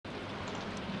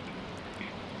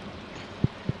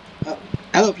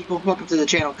Hello people, welcome to the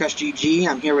channel CrustG-G.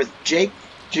 I'm here with Jake,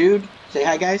 Jude. Say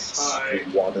hi guys.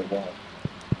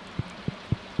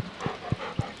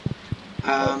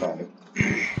 Hi.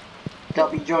 They'll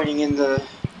be joining in the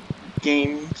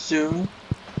game soon.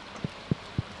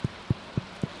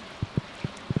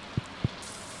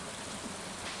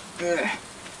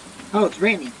 Oh, it's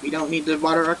raining. We don't need to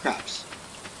water our crops.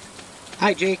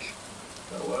 Hi Jake.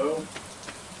 Hello.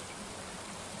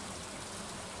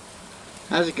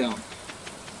 How's it going?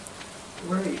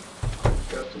 Great.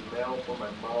 Got some mail from my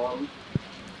mom.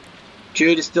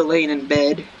 Jude is still laying in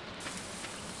bed.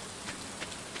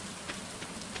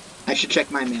 I should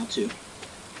check my mail too.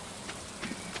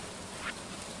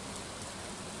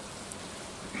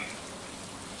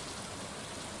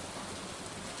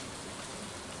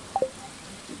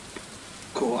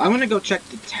 Cool. I'm gonna go check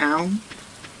the town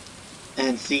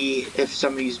and see if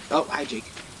somebody's... Oh, hi Jake.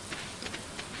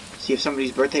 See if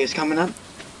somebody's birthday is coming up.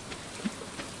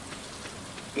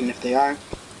 And if they are.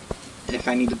 And if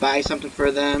I need to buy something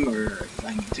for them, or if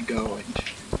I need to go and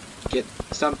get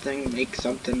something, make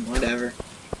something, whatever.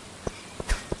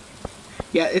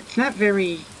 Yeah, it's not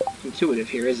very intuitive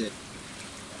here, is it?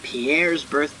 Pierre's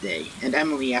birthday, and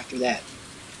Emily after that.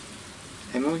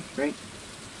 Emily, right?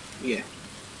 Yeah.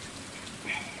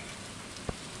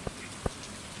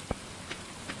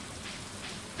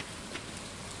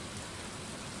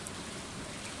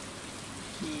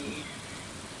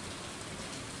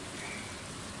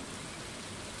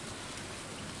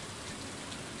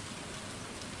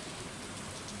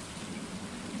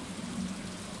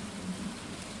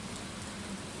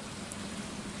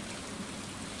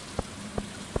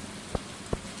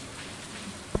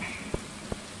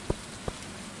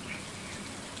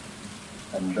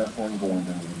 I'm definitely going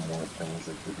to need more things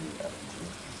that could be added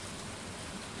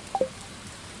to.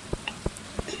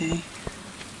 Okay.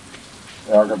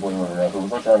 Yeah, I'll get blame over there. Who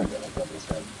was I trying to get? I can't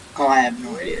understand. Oh, I have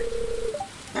no idea.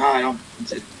 Oh, I don't...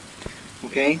 That's it.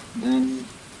 Okay, then...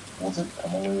 Was it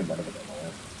Emily? It might have been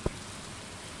Emily.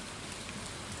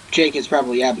 Jake is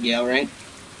probably Abigail, right?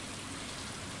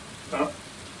 Huh?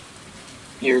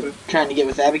 You're trying to get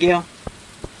with Abigail?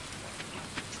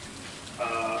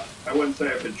 I wouldn't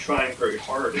say I've been trying very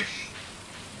hard.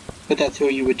 But that's who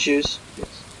you would choose?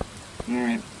 Yes.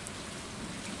 Alright.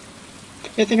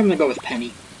 I think I'm gonna go with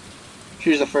Penny.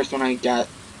 She was the first one I got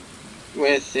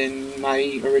with in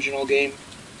my original game.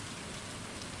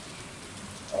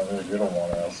 You don't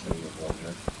want to ask me the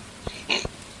budget.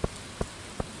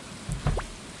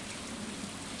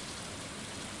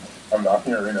 I'm not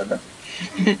hearing it.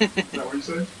 Is that what you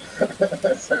said?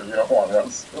 I said you don't want to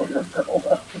ask me your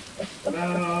girl.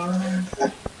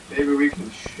 Maybe we can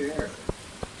share.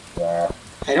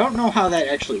 I don't know how that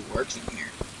actually works in here.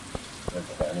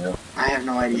 Can you? I have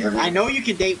no idea. I know you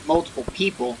can date multiple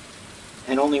people,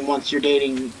 and only once you're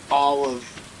dating all of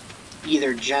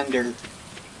either gender,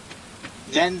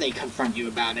 then they confront you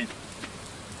about it.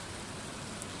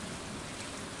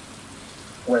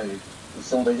 Wait,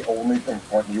 so they only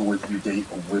confront you if you date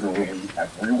literally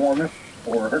everyone?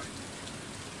 Or?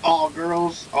 All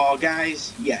girls, all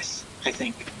guys, yes, I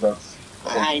think. That's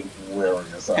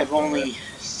hilarious. I've only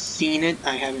seen it,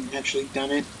 I haven't actually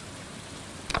done it.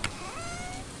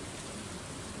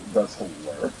 That's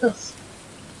hilarious.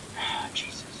 Oh,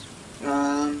 Jesus.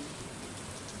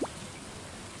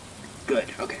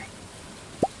 Good, okay.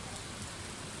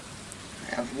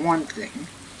 I have one thing.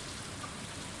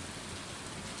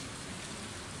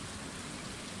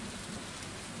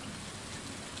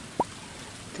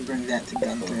 To bring that to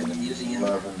Gunther in the museum.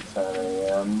 11:10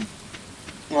 a.m.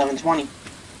 11:20.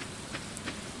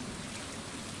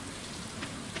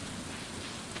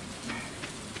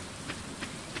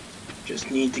 Just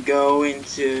need to go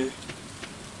into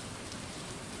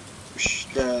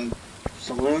the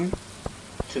saloon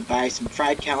to buy some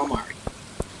fried calamari.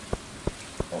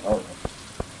 Oh,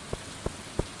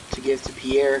 to give to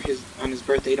Pierre on his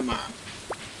birthday tomorrow.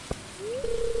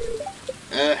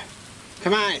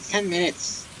 Come on, it's 10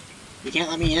 minutes. You can't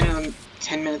let me in on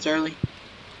 10 minutes early.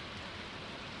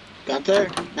 Gunther?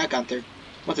 Not Gunther.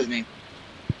 What's his name?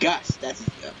 Gus. That's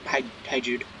his, hi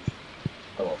Jude.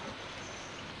 Hello.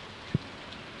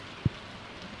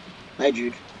 Hi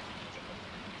Jude.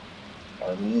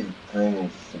 I need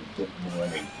things to get me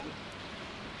ready.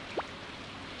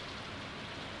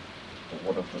 But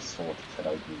what of the sort can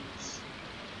I use?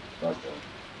 Nothing.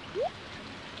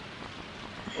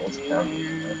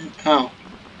 Oh.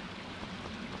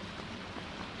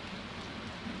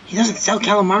 He doesn't sell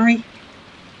calamari?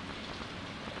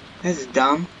 This is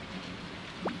dumb.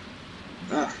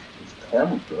 Ugh. It's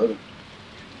kind of good.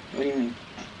 What do you mean?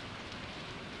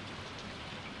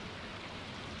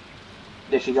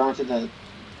 Did she go into the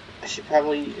I should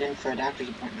probably in for a doctor's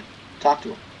appointment. Talk to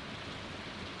him.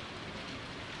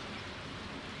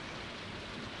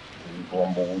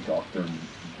 Grumble, Dr.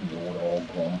 Know-it-all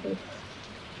Grumble.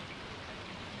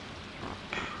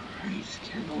 He's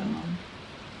careful.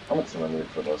 How much do I need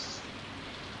for this?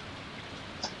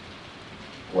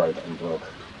 Right, I'm broke.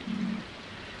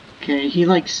 Okay, he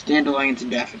likes dandelions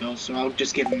and daffodils, so I'll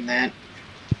just give him that.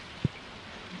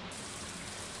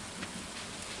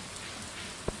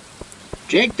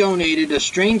 Jake donated a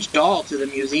strange doll to the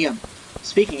museum.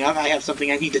 Speaking of, I have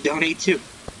something I need to donate too.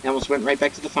 I almost went right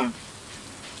back to the farm.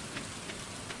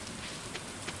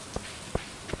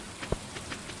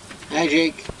 Hi,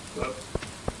 Jake. Hello.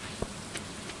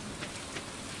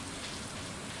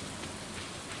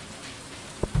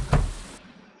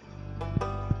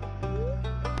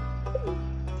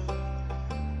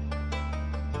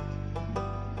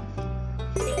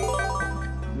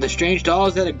 The strange doll,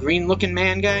 is that a green-looking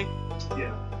man guy?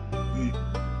 Yeah.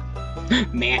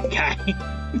 Man guy.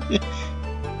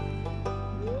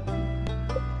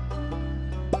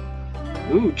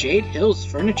 Ooh, Jade Hill's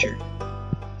furniture.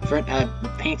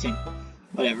 Painting.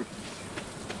 Whatever.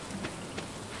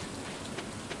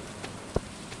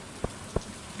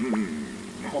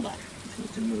 Hold on. I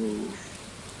need to move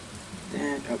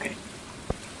that. Okay.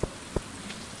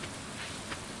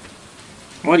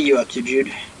 What are you up to,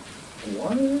 Jude?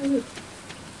 Why is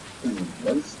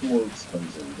rice more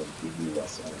expensive but give you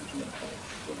less energy and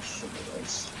health than sugar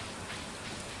rice?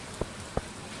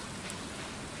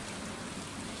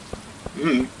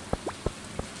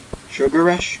 Sugar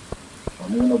rush?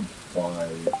 I'm gonna buy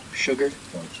Sugar?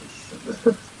 a bunch of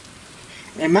sugar.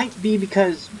 It might be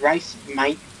because rice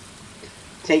might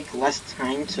take less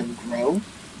time to grow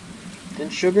than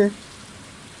sugar.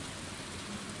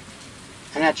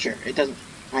 I'm not sure. It doesn't.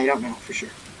 I don't know for sure.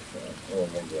 Oh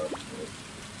my god.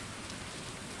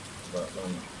 But,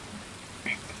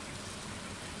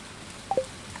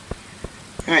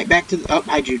 Alright, back to the... Oh,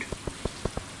 hi, Jude.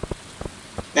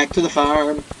 Back to the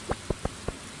farm.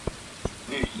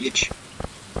 Itch.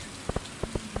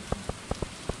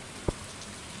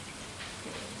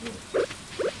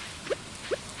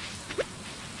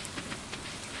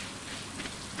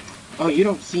 Oh, you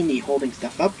don't see me holding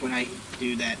stuff up when I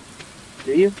do that,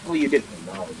 do you? Oh, you do.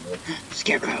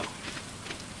 Scarecrow.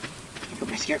 I put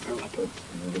my scarecrow up.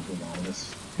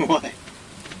 What?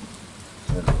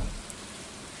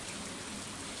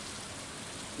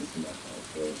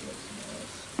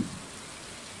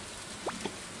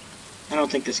 I don't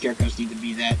think the scarecrows need to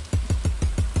be that.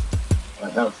 I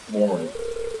have flooring.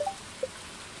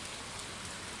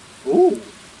 Ooh,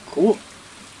 cool.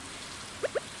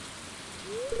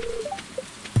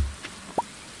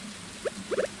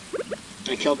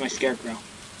 I killed my scarecrow.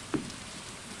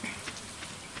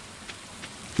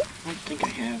 I don't think I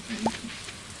have anything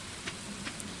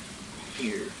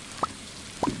here.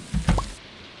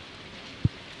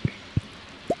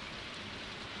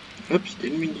 Oops,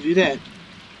 didn't mean to do that.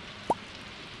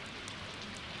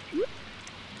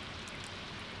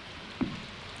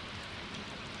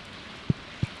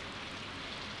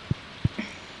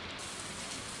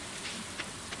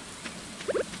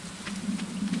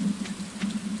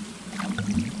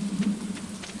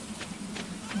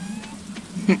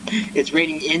 It's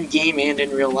rating in game and in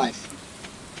real life.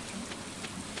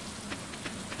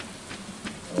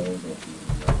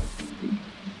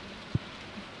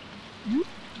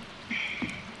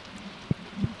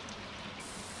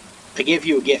 I gave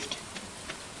you a gift.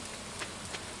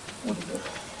 What is it?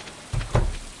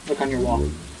 Look on your wall.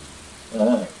 It's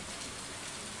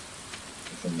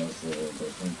a nice little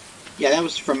person. Yeah, that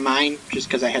was from mine, just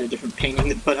because I had a different painting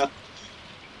to put up.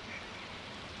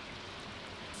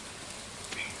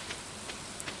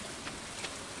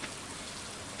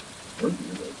 Where do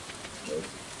you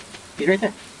live? He's right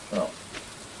there. Oh.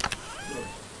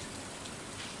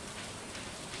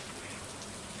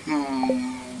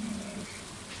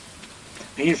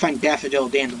 I need to find daffodil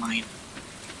dandelion.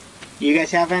 Do you guys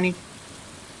have any?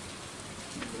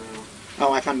 No.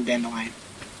 Oh, I found a dandelion.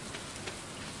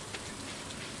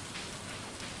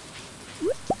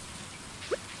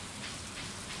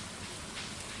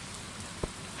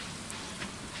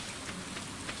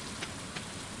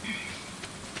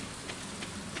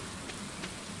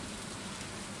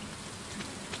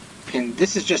 And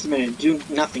this is just a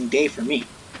do-nothing day for me.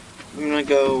 I'm gonna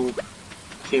go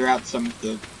clear out some of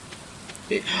the...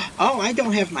 Oh, I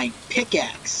don't have my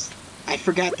pickaxe. I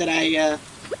forgot that I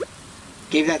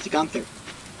gave that to Gunther.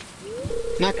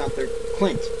 Not Gunther,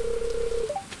 Clint.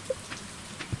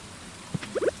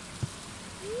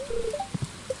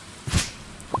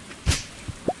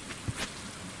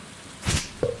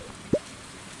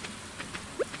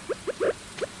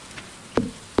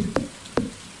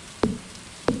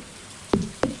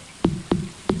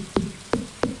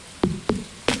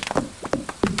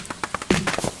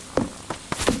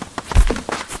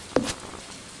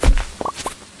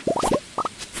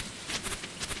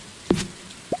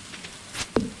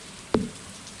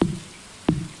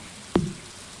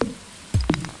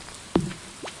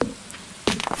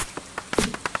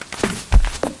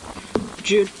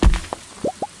 Jude,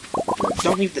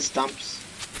 don't leave the stumps.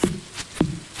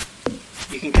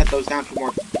 You can cut those down for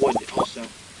more wood also.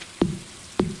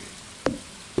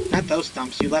 Not those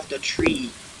stumps, you left a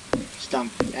tree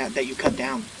stump that you cut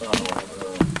down. Like,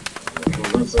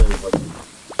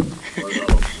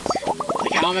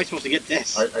 how am I supposed to get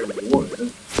this? I would,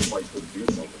 if I could do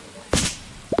something about it.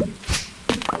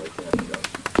 But I can't do that.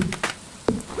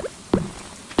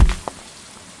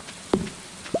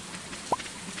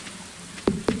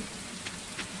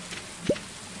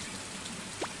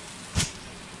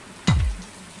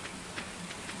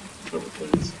 Whatever,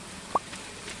 please.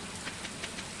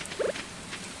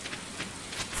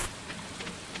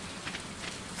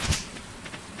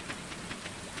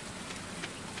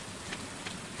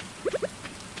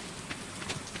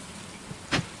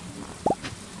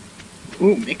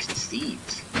 Ooh, mixed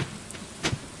seeds.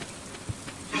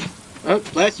 Oh,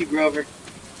 bless you, Grover.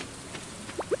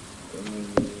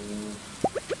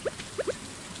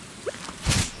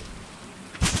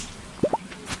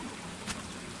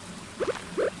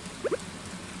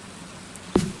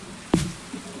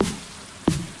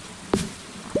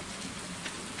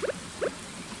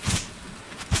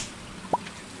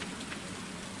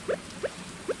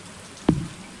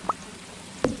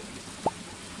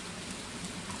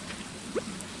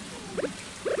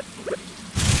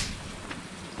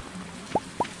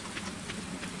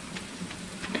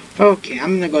 Okay,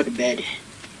 I'm gonna go to bed.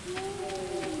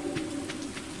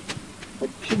 What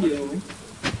you doing?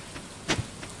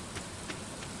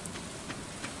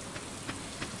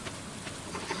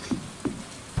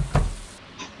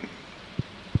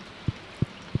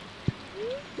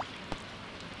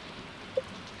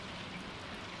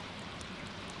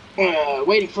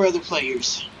 Waiting for other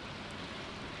players.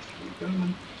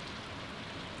 Coming.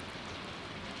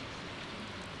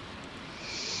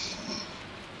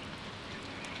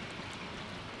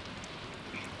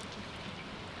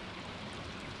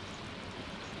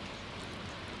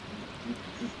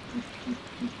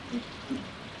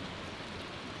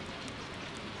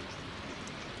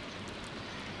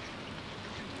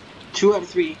 Two out of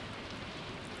three.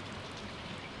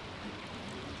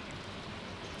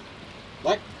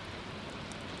 What?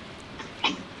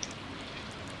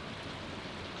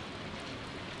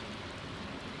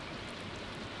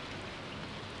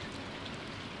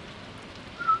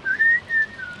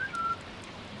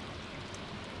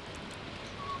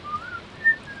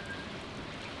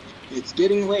 It's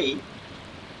getting late.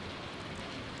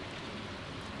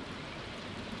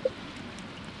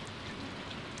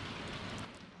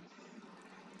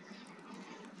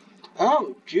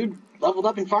 Oh, Jude leveled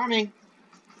up in farming.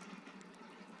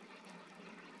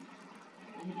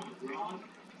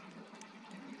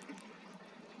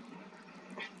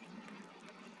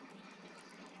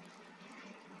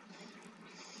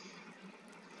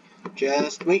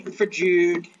 Just waiting for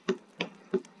Jude.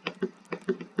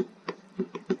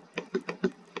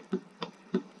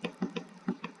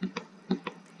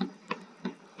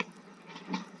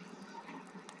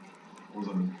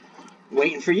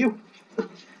 Waiting for you.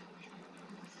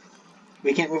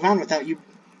 We can't move on without you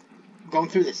going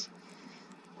through this.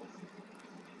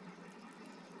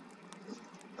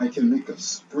 I can make a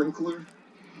sprinkler?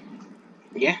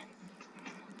 Yeah.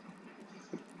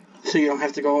 So you don't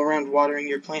have to go around watering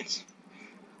your plants.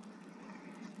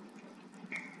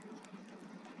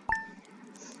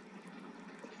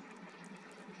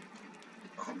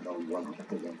 I know what I'm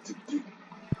going to do.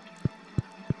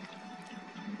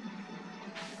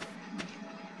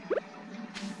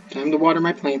 Time to water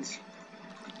my plants.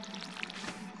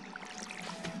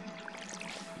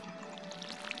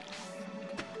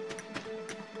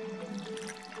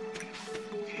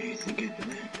 Okay, I think I did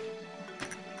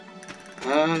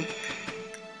that.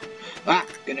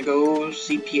 Gonna go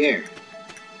see Pierre.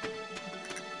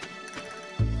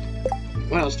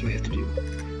 What else do we have to do?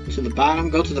 To the bottom,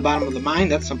 go to the bottom of the mine,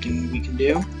 that's something we can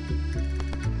do.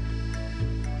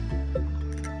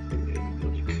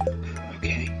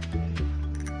 Okay.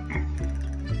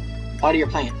 Water your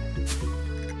plant.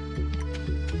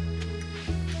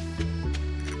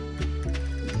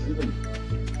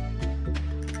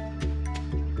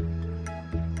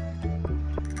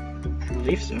 I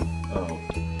believe so. Oh.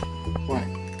 What?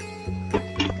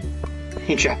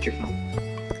 You dropped your phone.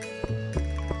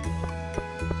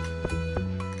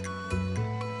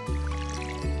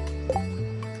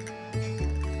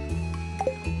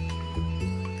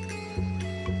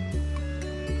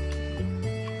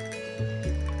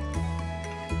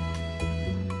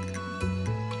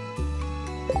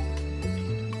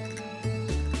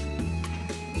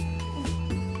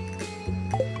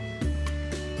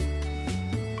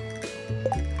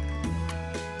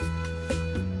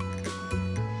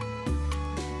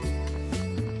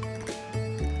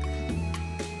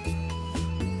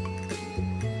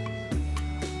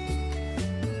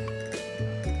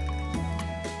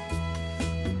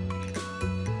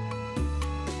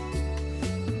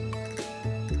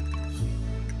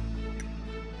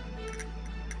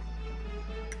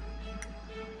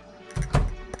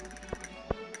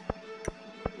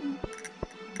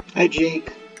 Hi,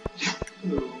 Jake.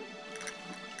 Ooh.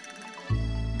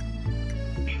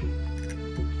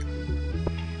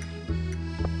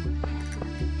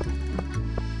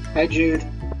 Hi, Jude.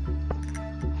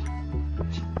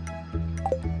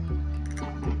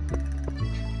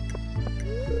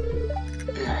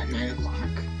 Ah, 9 o'clock.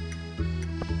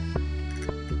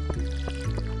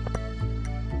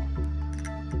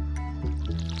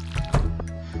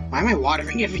 Why am I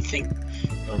watering everything?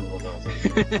 I don't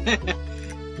know.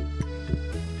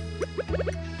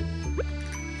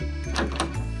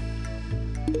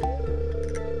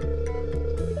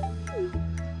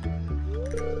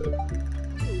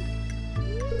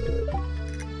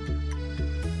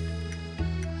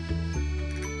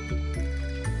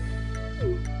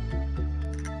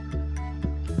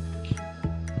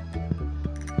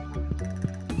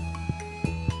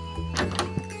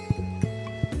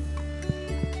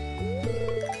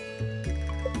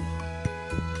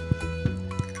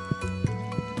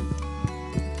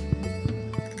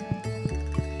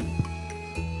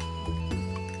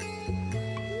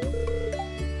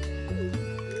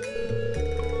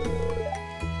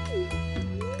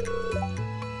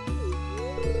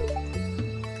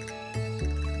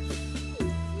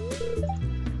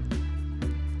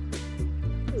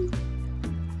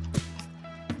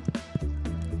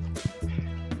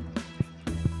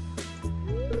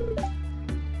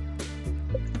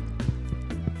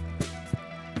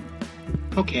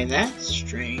 Okay, that's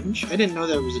strange. I didn't know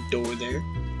there was a door there.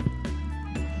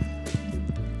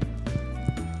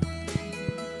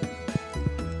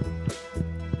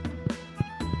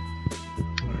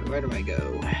 Alright, where do I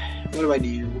go? What do I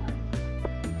do?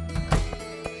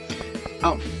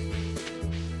 Oh.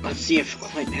 Let's see if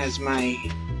Clint has my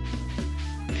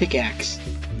pickaxe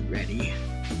ready.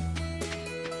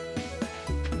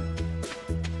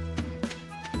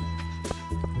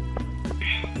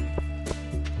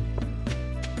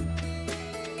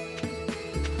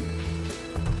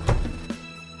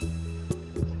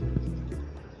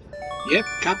 Yep,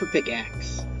 copper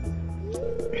pickaxe.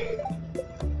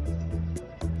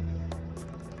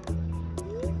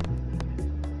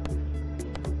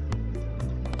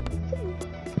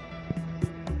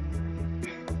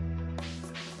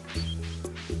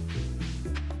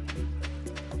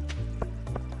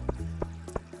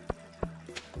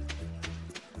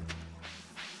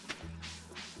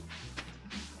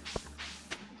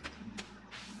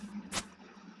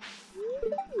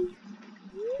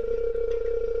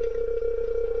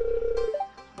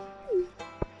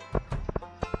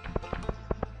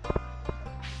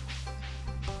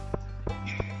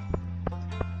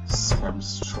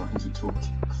 Sam's trying to talk.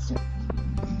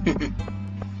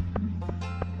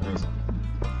 What is it?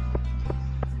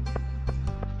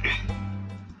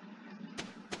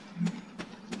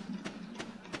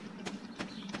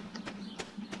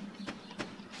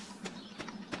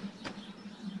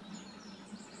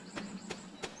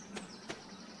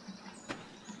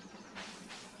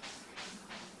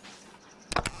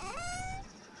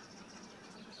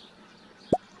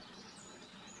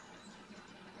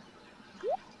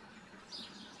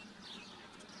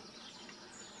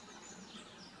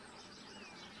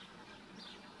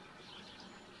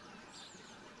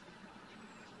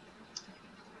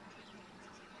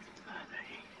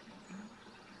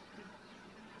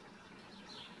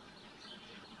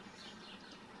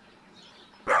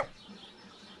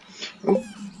 Oh,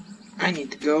 I need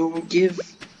to go give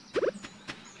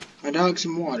my dog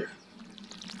some water.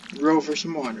 Rover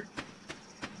some water.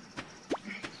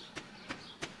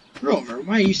 Rover,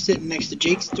 why are you sitting next to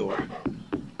Jake's door?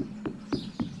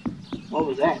 What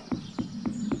was that?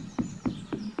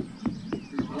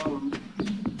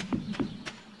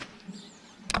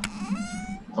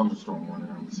 Thunderstorm warning,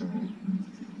 I'm assuming.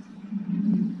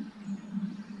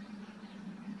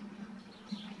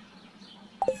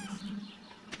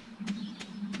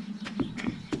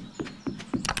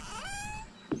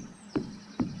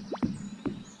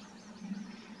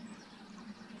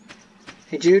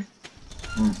 Hey, Jude?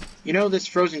 Hmm. You know this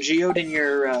frozen geode in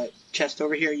your chest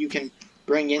over here you can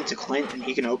bring into Clint and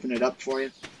he can open it up for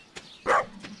you?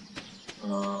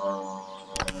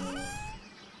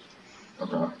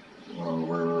 Okay.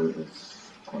 Where is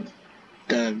Clint?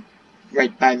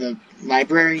 Right by the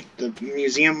library, the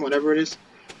museum, whatever it is.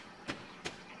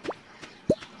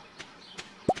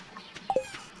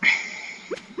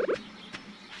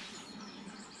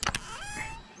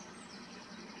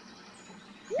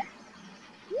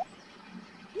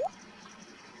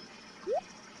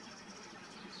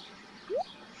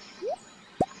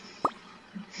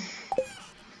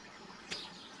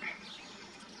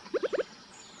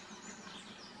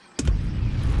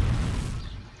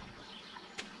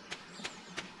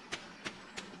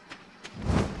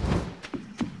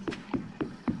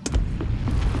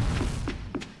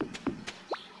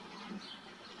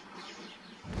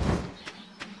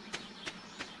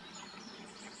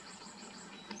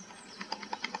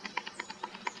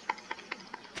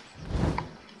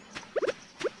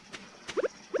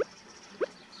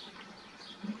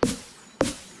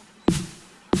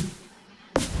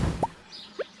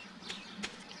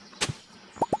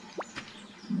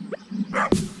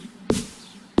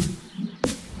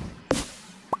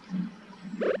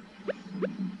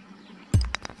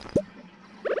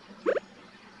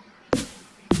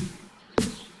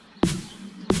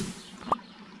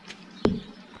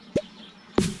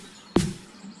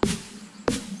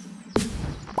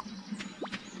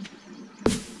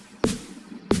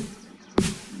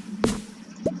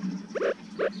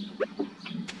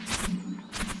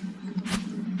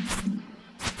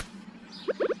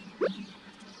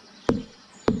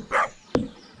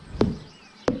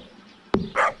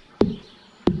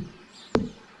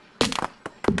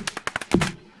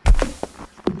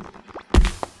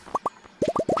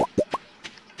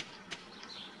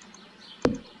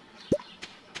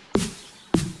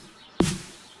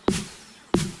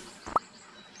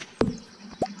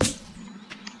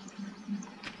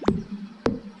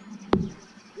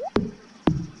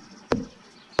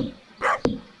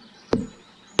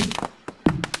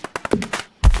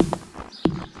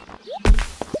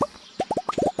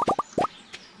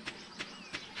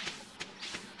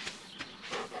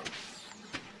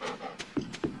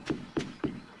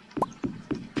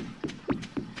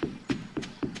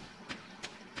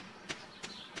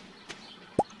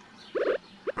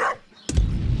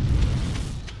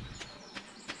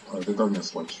 don't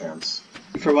miss one chance.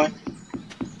 For what?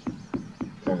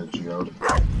 Kinda geode.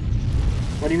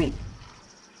 What do you mean?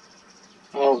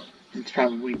 Oh, it's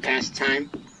probably past time.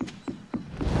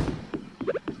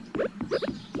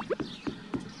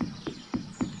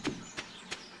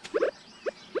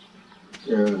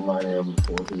 Yeah, 9 AM,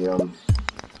 4 PM,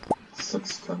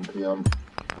 6, 10 PM.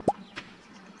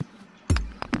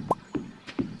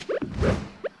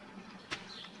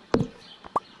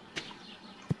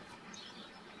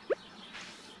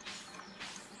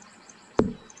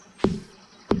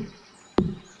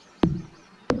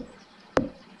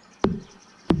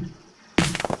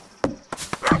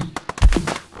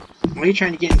 Why are you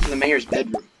trying to get into the mayor's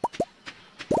bedroom?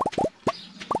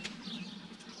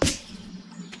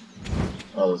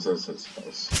 Oh, this is his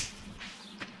house.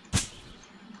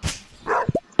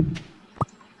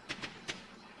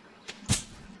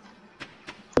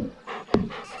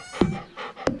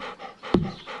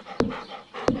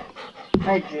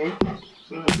 Hi, Jude.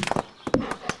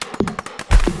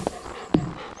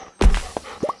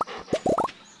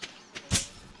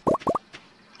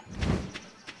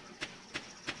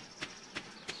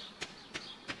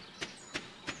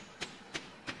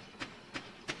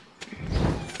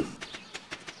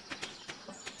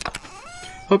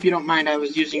 Hope you don't mind, I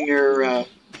was using your,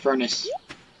 furnace.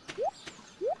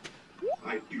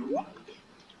 I do mind.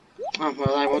 Oh,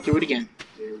 well, I won't do it again.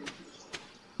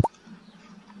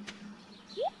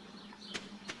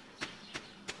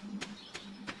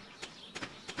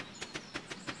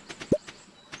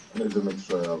 I need to make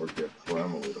sure I ever get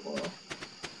family tomorrow.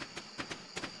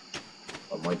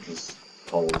 I might just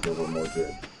always give her more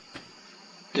Jade.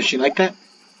 Does she like that?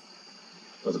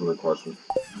 That's a good question.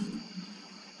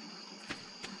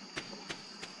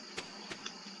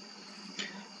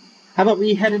 How about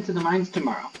we head into the mines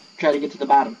tomorrow? Try to get to the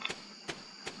bottom.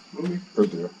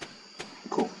 Good deal.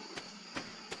 Cool.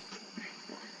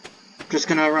 Just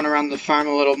gonna run around the farm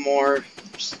a little more,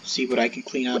 see what I can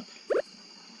clean up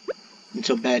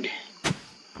until bed.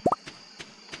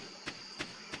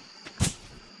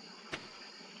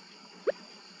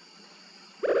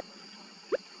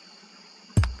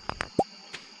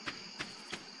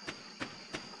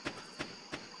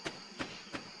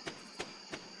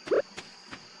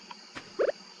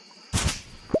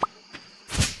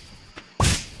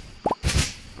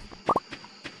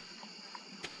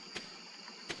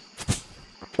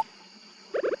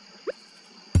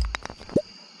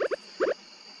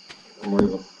 I'm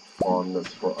really the fondness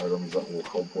for items that will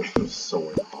help with your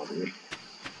sewing hobby.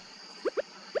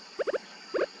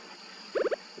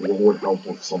 What would help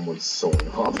with someone's sewing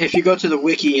hobby? If you go to the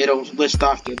wiki, it'll list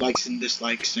off their likes and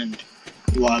dislikes and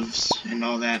loves and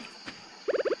all that.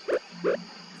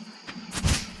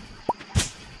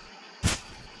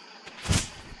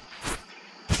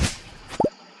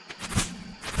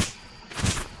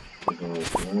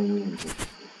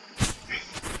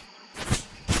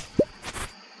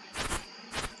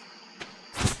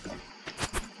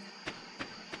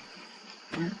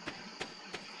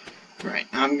 Right,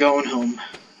 I'm going home.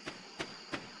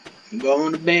 I'm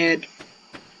going to bed.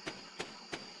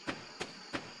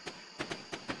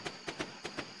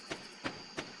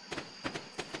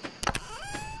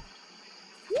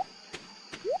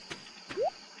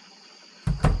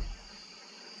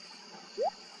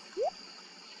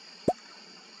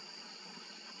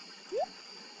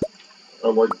 I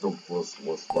like the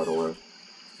list, by the way.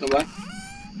 The what?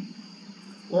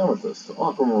 Amethyst,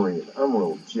 Aquamarine,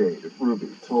 Emerald, Jade, Ruby,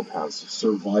 Topaz,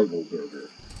 Survival Burger.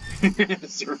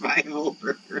 Survival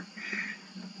burger.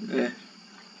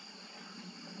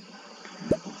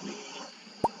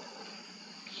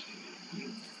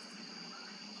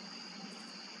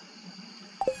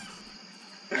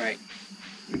 Alright.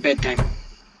 Bedtime.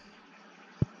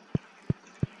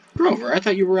 Grover, I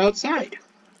thought you were outside.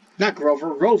 Not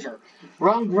Grover, Rover.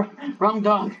 Wrong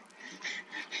dog.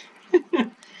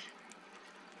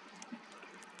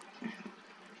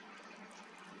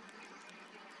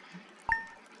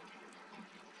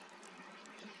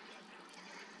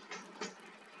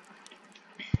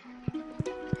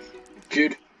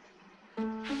 Jude.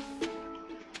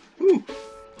 Ooh.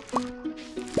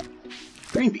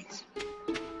 Green beans.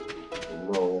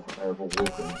 Hello, I have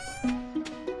awoken.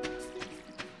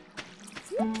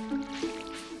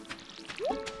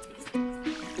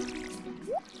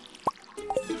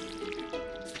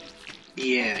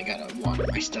 Yeah, I gotta water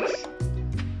my stuff.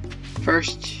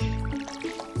 First.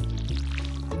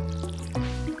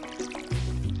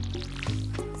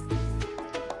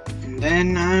 And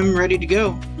then I'm ready to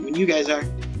go when you guys are. I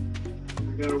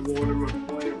gotta water my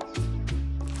plants.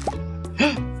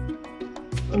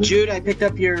 Jude, I picked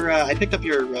up your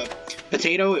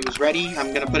Potato, it was ready.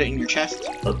 I'm gonna put it in your chest.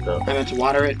 Okay. I meant to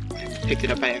water it. I picked it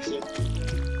up by accident.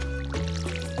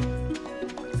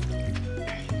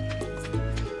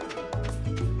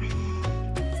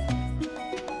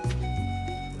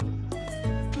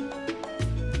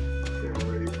 Yeah, I'm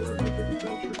ready for an epic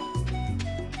adventure.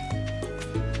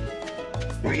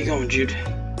 Where are you going, Jude?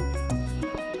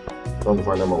 Trying to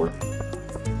find out my way.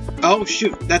 Oh,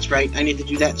 shoot. That's right. I need to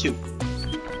do that, too.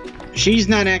 She's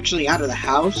not actually out of the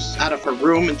house, out of her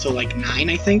room until like 9,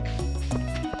 I think.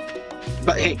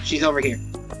 But hey, she's over here.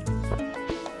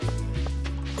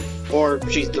 Or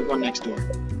she's the one next door.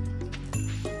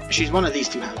 She's one of these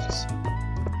two houses.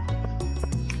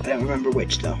 I don't remember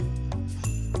which, though.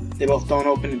 They both don't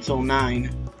open until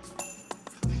 9.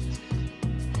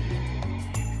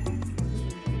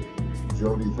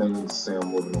 Jody thinks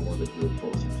Sam living in one that you're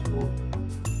closer to.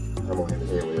 Emily and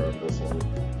Haley are in this one.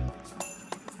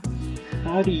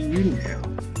 How do you know?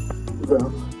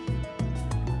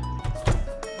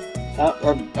 Yeah.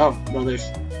 Oh, well, there's...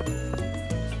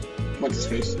 What's his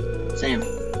face? Sam.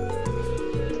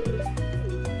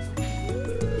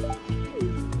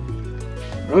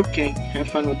 Okay, have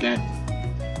fun with that.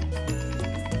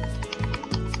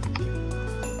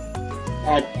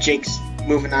 Jake's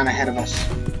moving on ahead of us.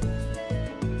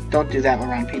 Don't do that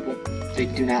around people. They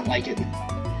do not like it.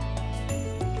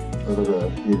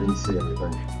 You didn't see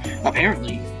anything.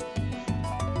 Apparently.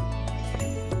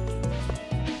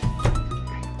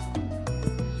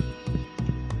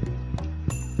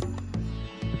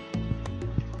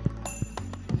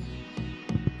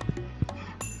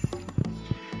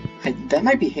 That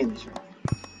might be Haley's room.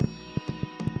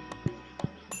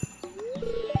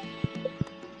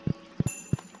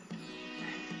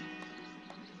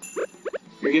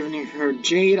 You're giving her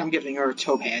jade, I'm giving her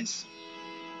topaz.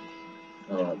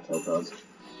 I don't have topaz.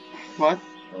 What?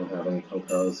 I don't have any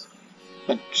topaz.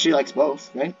 But she likes both,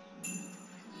 right?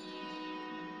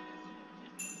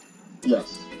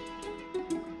 Yes.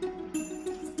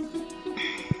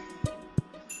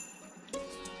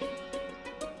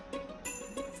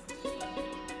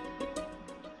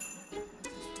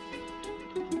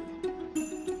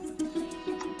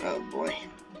 Oh boy.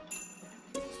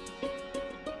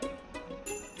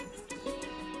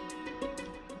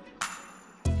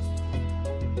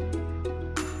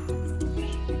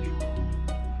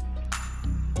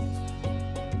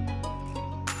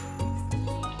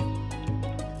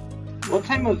 What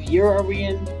time of year are we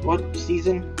in? What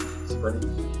season? Spring,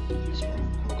 Spring.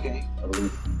 Okay. I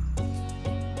believe.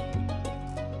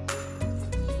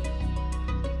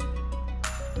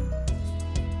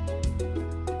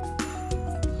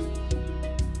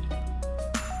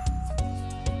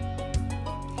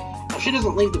 Well, she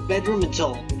doesn't leave the bedroom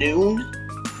until noon.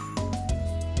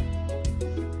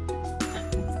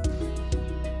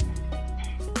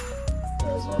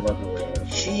 Guys, I'm not doing it.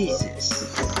 Jesus.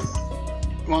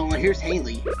 Well, here's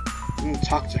Haley. I'm gonna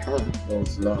talk to her. Well,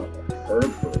 it's not her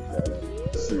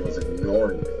birthday. She was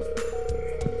ignoring me.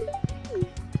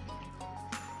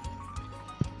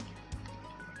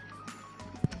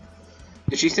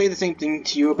 Did she say the same thing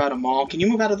to you about a mall? Can you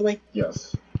move out of the way?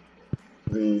 Yes.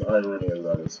 The irony in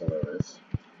that is hilarious.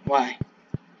 Why?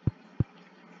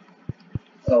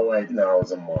 Oh wait, no, it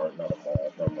was a mart, not a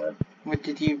mall. Never mind. What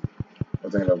did you... I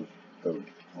was thinking of the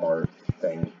mart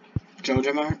thing.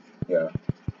 Jojo Mart? Yeah.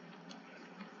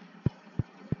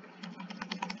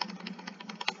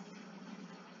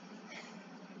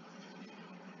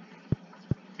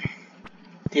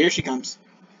 Here she comes.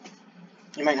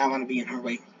 You might not want to be in her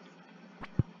way.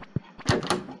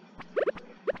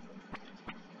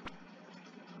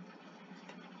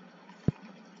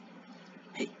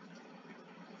 Hey.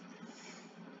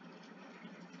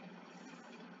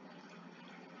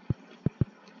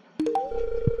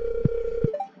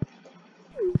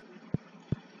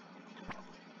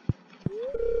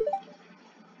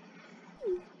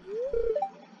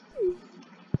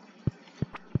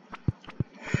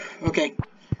 Okay.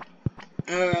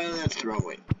 That's the wrong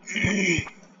way.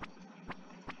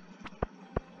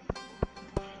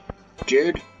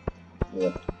 Jude?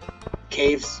 Yeah.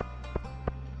 Caves?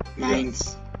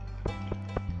 Mines?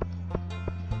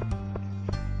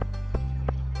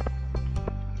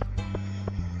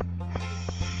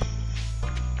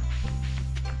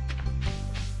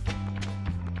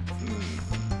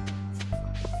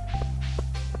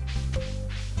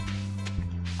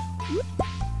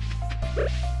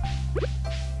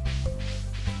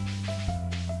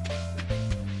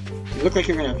 You look like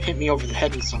you're gonna hit me over the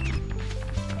head with something.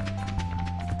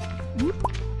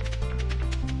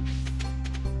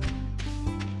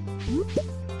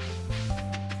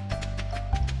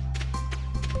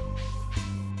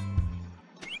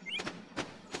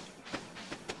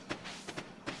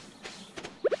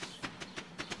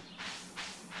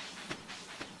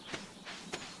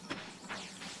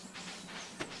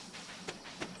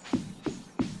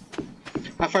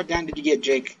 How far down did you get,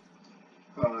 Jake?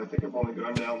 I think I've only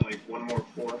gone down like one more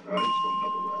floor. I just went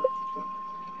double that.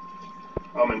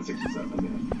 I'm in 67, yeah.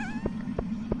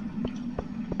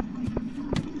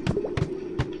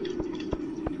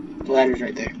 The ladder's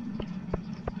right there.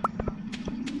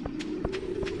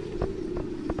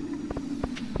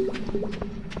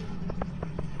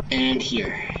 And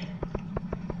here.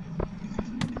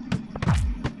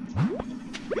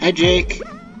 Hi, Jake.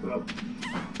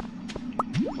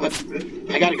 What?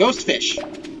 I got a ghost fish.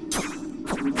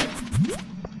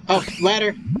 Oh,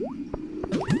 ladder.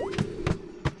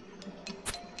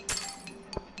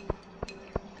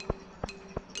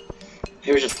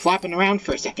 They were just flopping around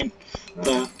for a second.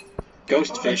 The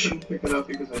ghost fish. I couldn't pick it up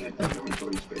because I didn't have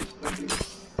inventory space. Thank you.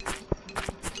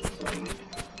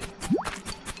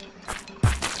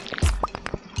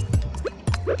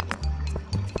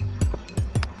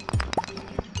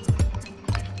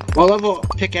 What level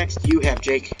pickaxe do you have,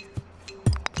 Jake?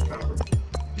 Copper.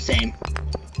 Same.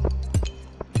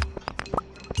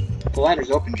 The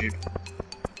ladder's open, Jude.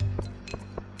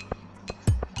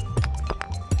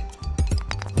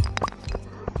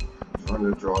 I'm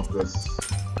gonna drop this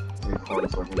acorn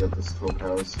so I can get this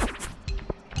topaz.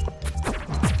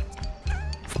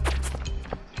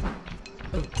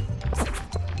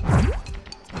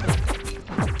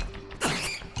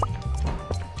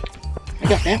 I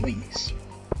got bat wings.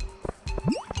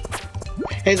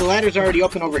 Hey, the ladder's already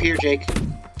open over here, Jake.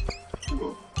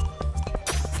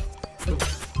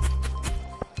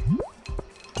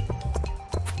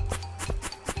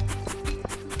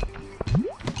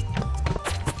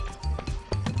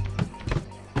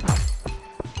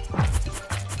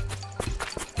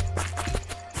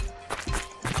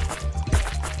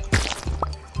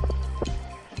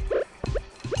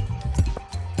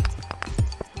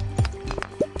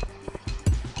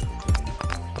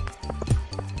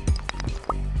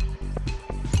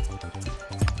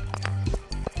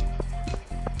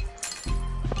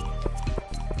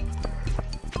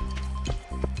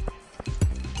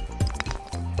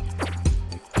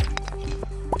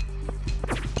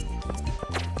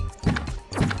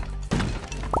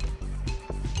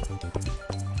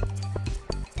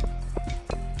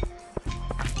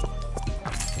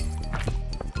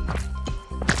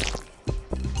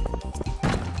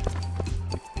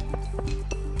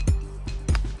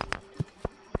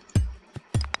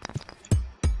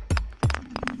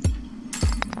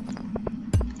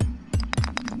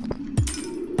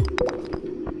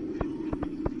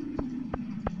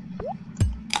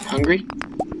 Hungry?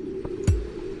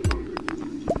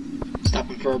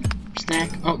 Stopping for a snack?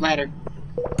 Oh, ladder.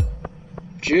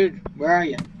 Jude, where are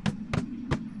you?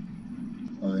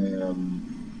 I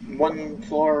am... One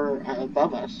floor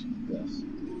above us. Yes.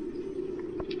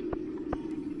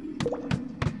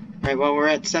 Alright, well, we're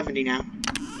at 70 now.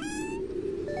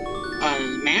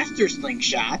 Master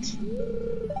slingshot?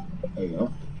 There you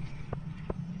go.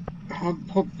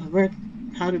 Where?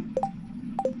 How did...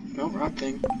 No, wrong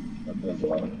thing. That does a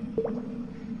lot.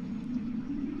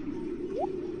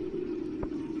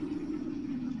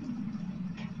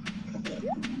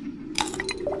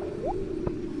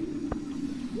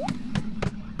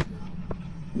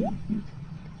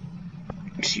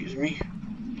 Excuse me.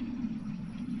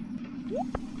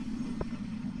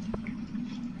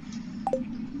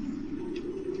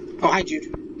 Oh, hi,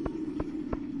 Jude.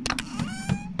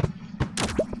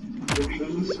 There's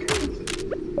a skeleton.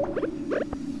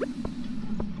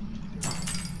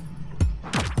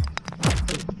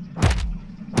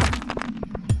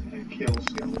 I kill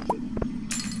skeleton.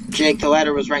 Jake, the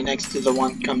ladder was right next to the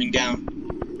one coming down.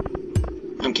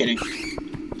 I'm kidding.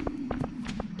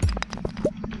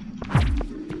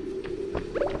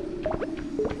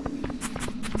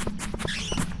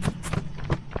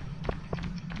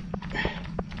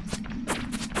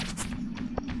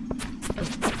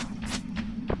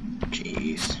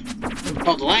 Jeez.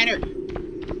 Oh, the ladder!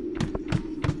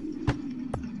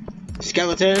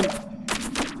 Skeleton!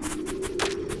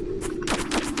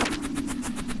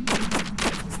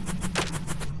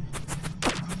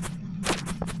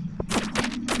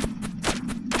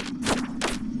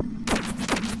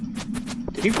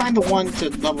 Did you find the one to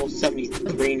level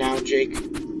 73 now, Jake?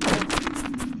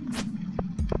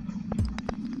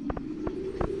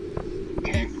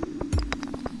 Okay.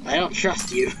 I don't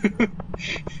trust you.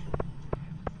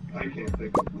 I can't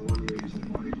think of one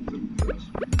reason why you couldn't trust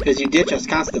me. Because you ditch us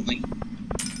constantly.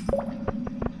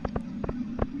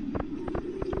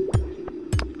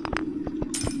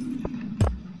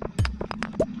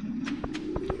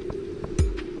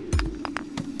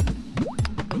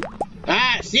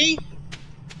 Ah, see?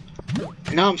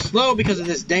 Now I'm slow because of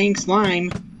this dang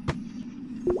slime.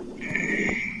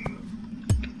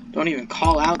 Don't even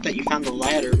call out that you found the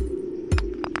ladder.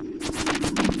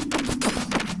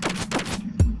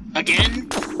 Again?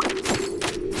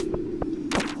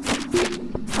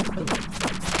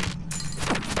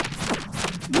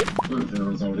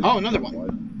 Oh, another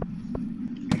one.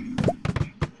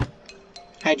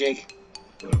 Hi, Jake.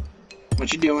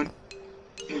 What you doing?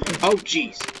 Oh,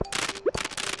 jeez.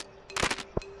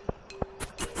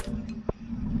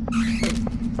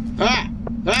 Ah!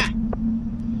 Ah!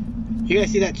 You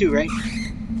guys see that too, right?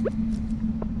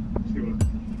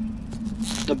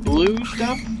 The blue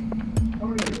stuff?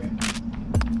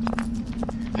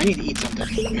 I need to eat something.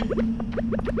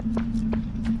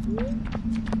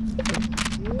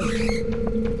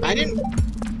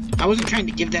 I wasn't trying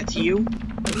to give that to you.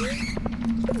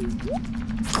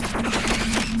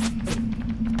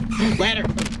 Ladder!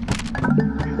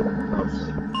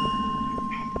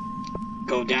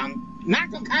 Go down.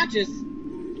 Knocked unconscious!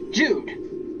 Jude!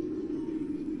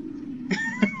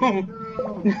 No!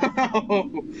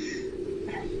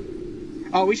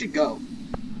 Oh, we should go.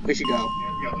 We should go.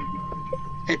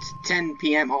 It's 10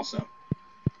 p.m. also.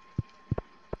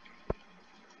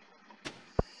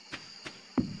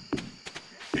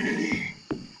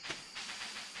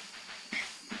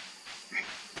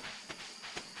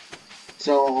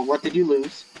 So, what did you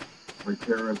lose? My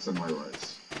carrots and my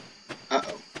rice.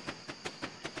 Uh-oh.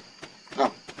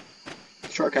 Oh.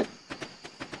 Shortcut.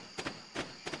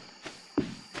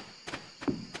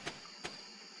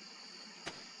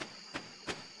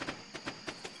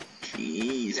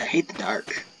 Jeez, I hate the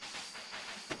dark.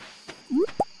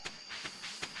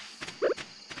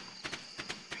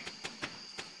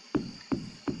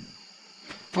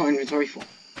 Oh, inventory full.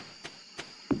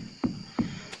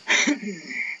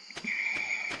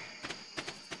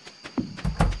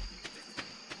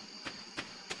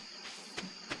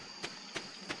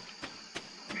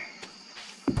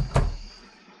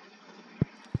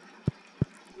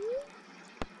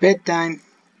 Bedtime.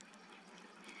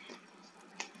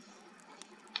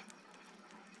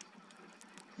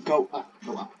 Go up,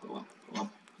 go up, go up, go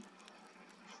up.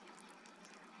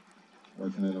 Why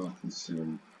can I not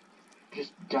consume?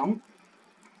 Just don't.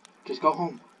 Just go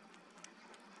home.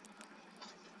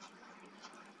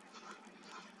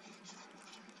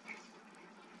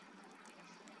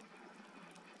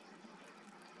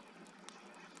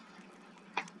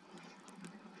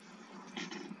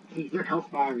 Hey, your health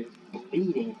bar is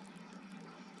bleeding.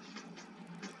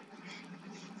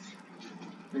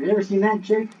 Have you ever seen that,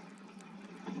 Jake?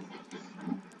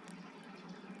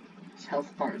 His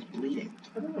health bar is bleeding.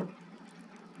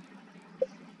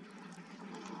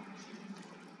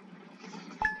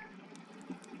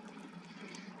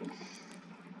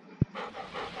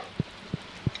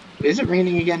 Is it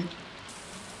raining again?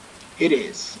 It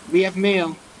is. We have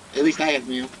mail. At least I have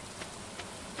mail.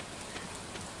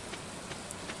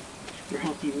 Your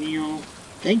healthy meal.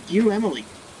 Thank you, Emily.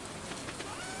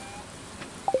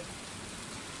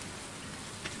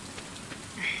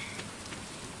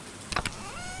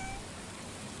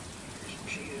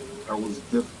 I was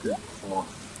gifted cloth.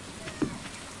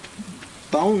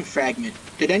 Bone fragment.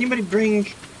 Did anybody bring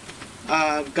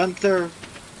Gunther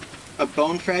a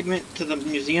bone fragment to the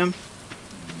museum?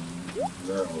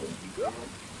 No.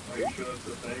 Are you sure that's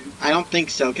the thing? I don't think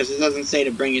so, because it doesn't say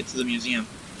to bring it to the museum.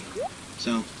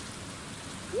 So.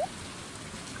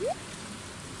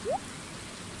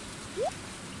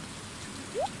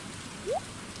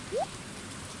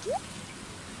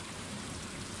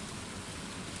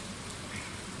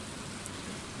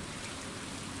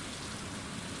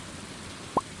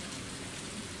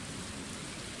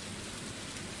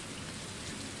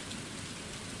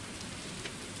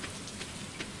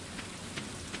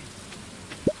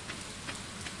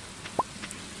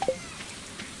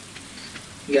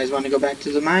 You guys want to go back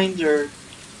to the mines, or?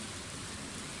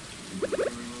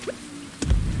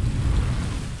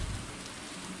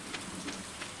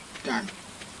 Darn.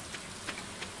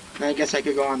 I guess I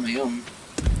could go on my own.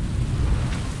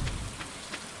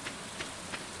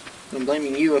 I'm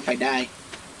blaming you if I die.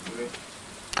 Okay.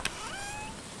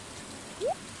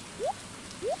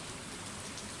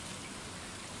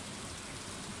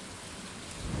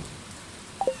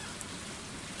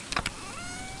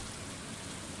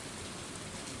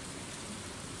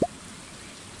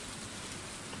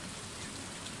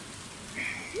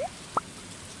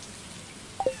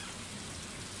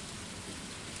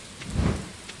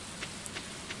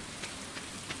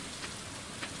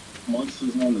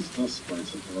 Monsters known as dust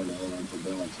sprites have learned elemental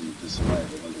balance and disarray,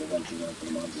 but like a bunch of them for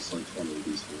the monsters like 20 of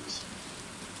these things.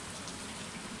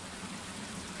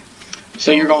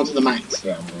 So you're going to the mines.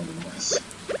 Yeah, I'm going to the mines.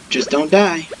 Just don't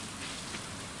die.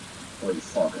 Holy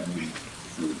fuck, I need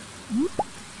food.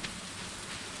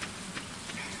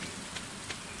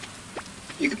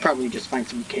 probably just find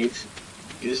some caves.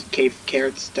 Just cave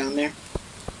carrots down there.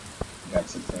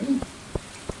 That's a thing.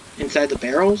 Inside the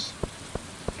barrels?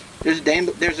 There's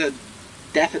a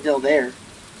daffodil there.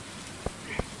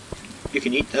 You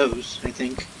can eat those, I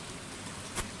think.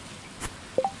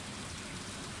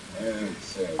 I'd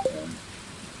say I can.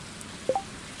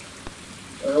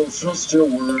 I'll trust your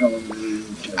word on the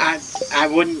I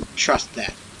wouldn't trust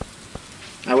that.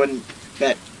 I wouldn't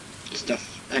bet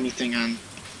anything on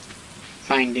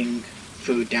finding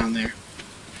food down there.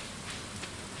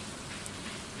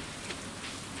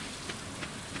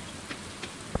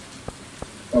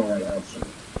 Alright,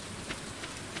 absolutely.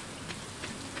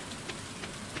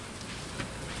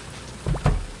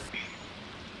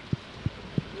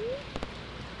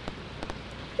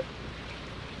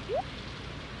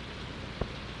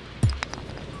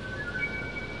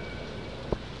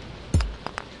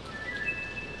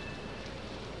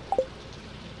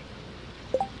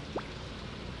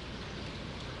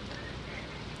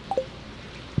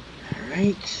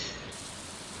 Alright.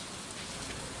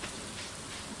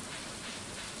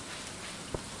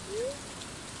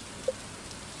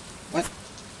 What?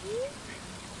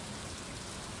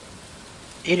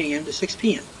 8 a.m. to 6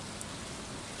 p.m.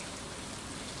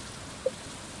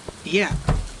 Yeah.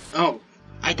 Oh.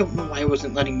 I don't know why it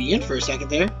wasn't letting me in for a second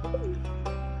there.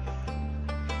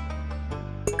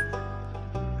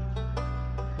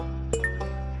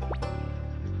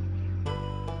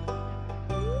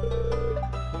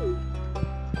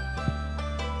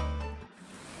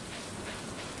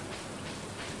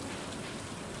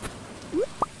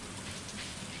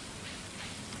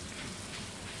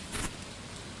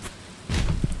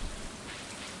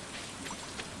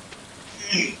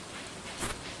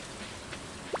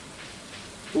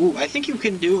 Ooh, I think you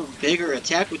can do a bigger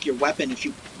attack with your weapon if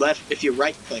you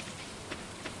right click.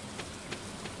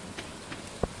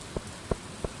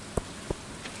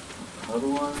 How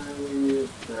do I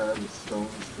add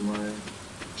stones to my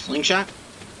Slingshot?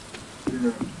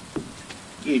 Yeah.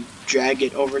 You drag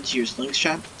it over to your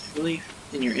slingshot, I believe,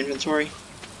 in your inventory.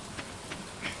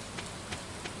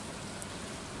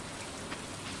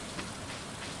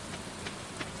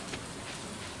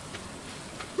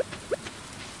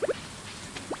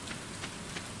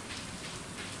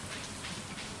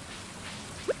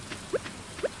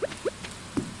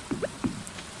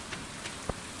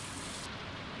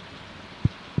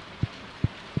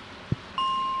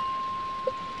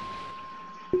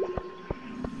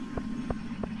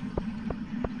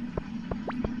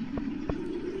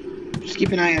 Just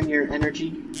keep an eye on your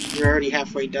energy. You're already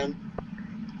halfway done.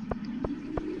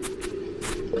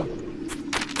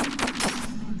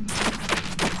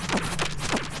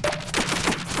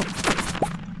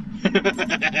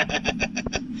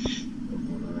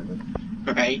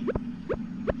 Right?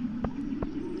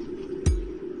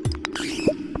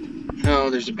 Oh,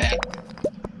 there's a bat.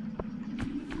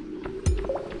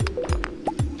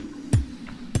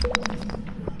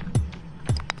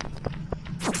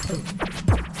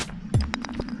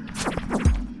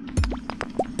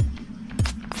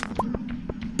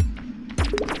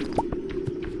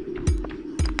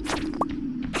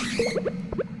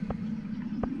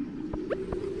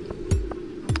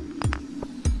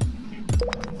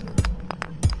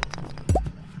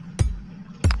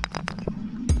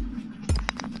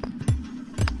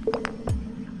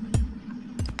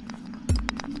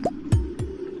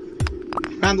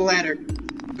 Found the ladder.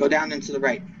 Go down and to the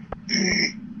right.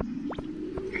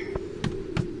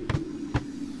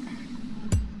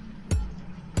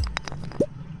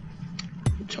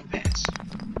 Topaz.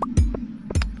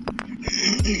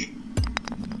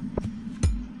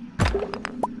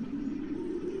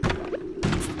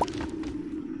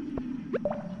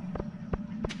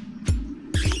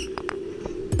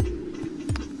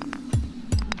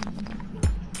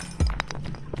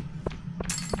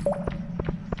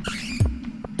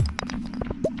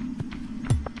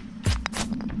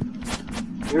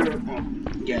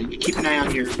 Yeah, you keep an eye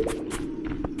on your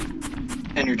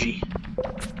energy.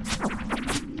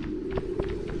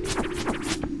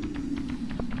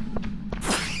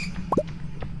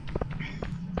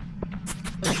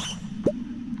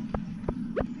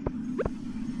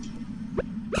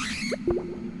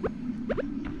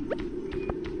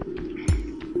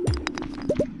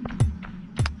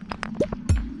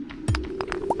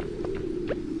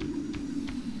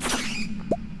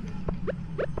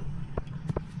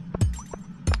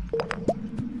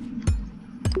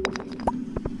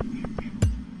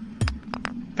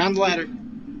 Found the ladder.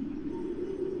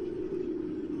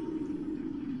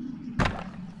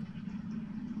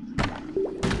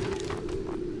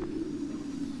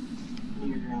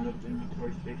 You're out of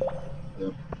inventory space.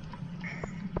 Yep.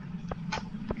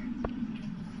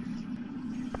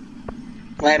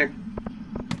 Ladder.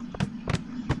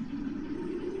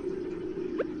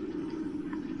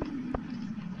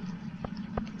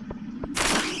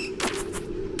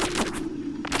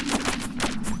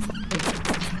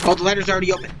 Oh, the ladder's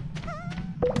already open.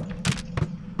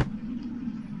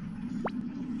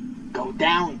 Go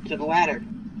down to the ladder.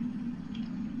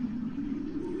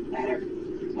 Ladder.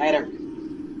 Ladder.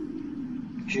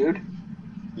 Jude?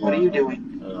 Yeah, What are you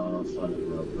doing? I'll find it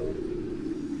real quick.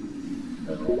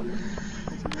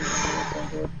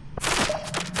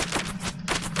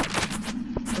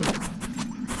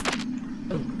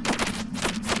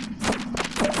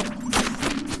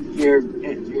 You're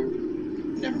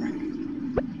never mind.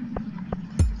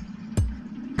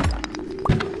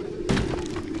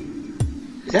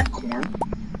 Is that corn?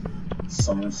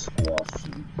 Summer squash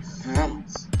seeds. Oh.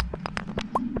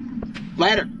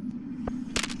 Ladder.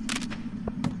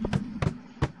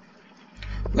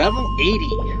 Level 80.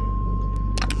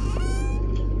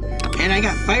 And I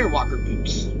got Firewalker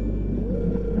boots.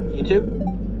 You too?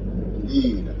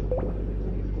 Indeed.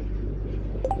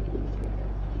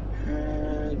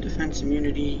 Defense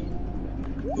immunity.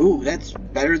 Ooh, that's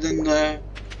better than the...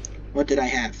 What did I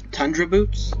have? Tundra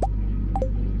boots?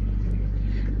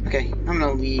 Okay, I'm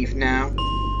gonna leave now.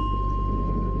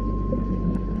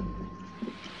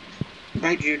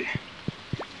 Bye, Jude.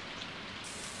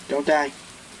 Don't die.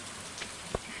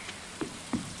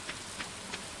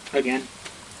 Again.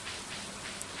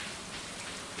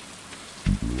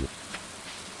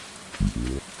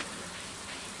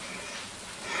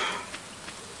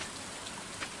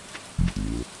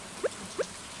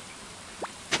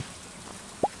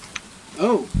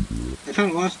 Oh, I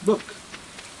found a lost book.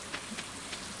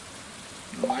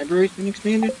 The library's been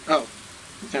expanded? Oh,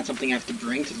 it's not something I have to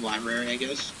bring to the library, I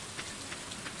guess.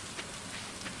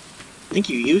 I think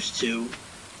you used to.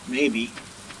 Maybe.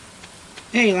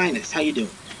 Hey, Linus, how you doing?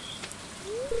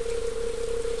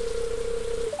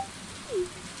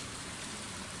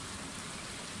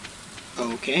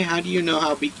 Okay, how do you know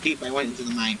how deep I went into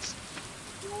the mines?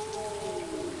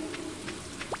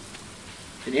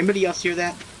 Did anybody else hear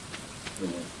that?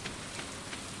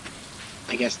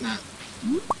 I guess not.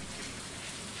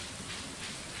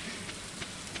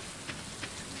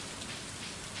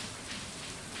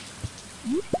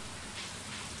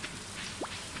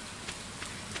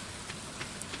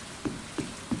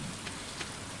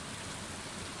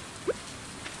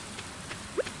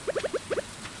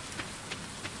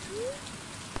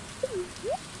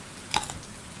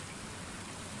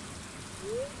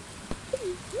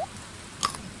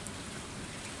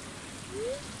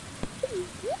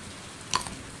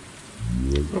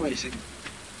 Oh, wait a second.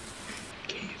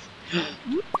 Cave.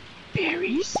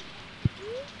 Berries?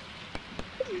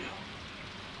 No.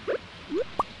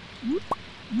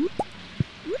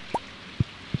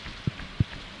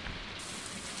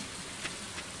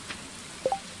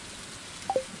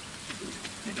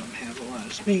 I don't have a lot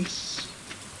of space.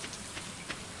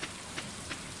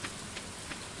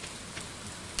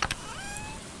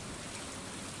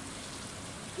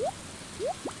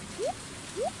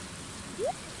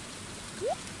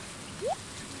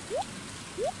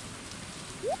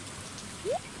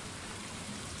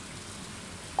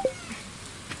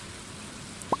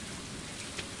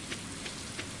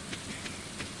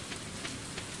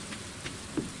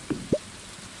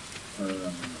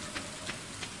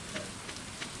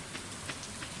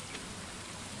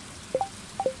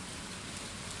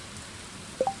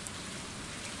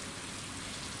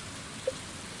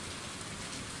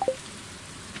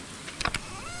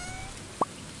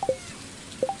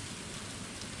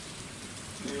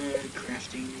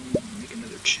 Crafting, make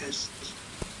another chest.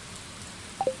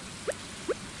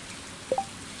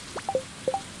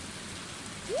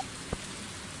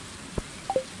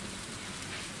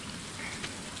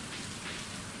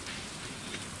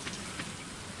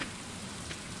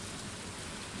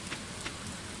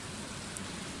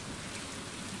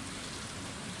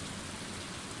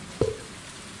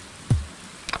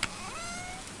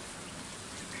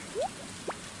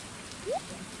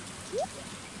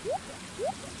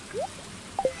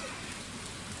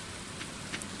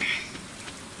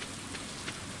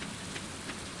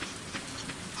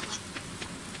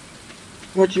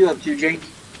 What you up to, Jake?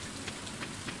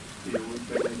 Yeah, one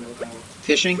thing I know how.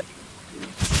 Fishing?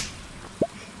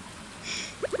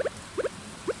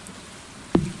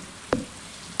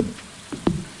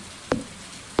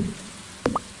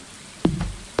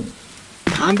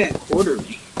 Combat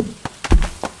quarterly.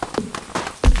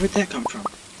 Where'd that come from?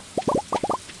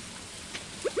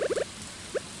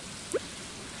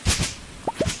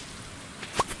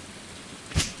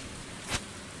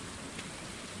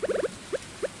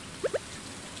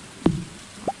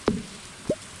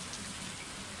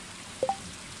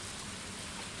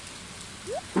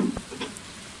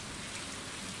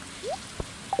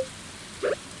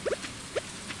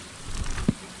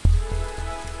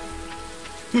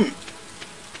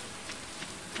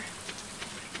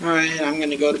 Alright, I'm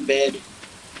gonna go to bed.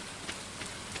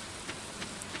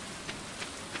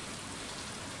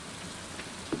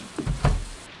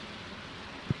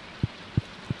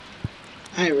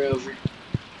 Hi, Rover.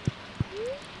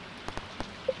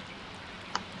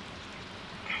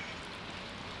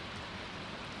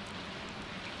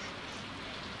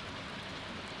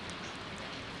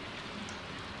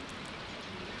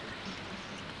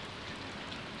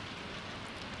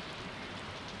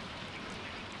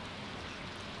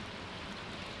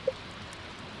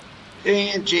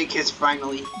 And Jake has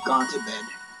finally gone to bed.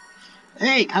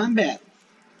 Hey, combat!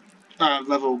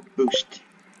 Level boost.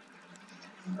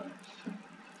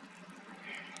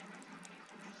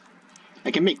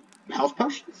 I can make health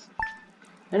potions?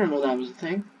 I don't know that was a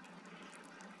thing.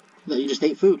 I thought you just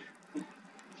ate food.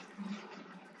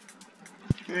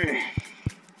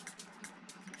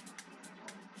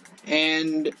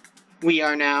 And we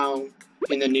are now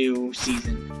in the new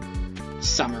season.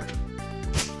 Summer.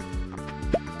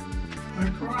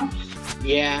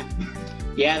 Yeah.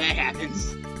 Yeah, that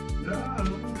happens. No.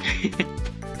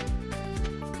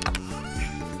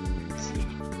 Let's see.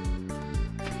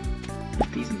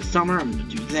 Put these in the summer, I'm gonna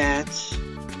do that.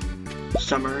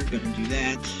 Summer, gonna do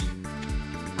that.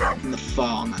 In the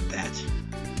fall, not that.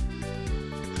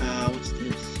 What's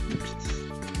this?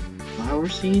 Flower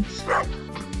seeds?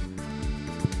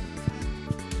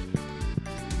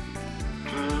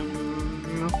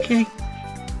 Okay.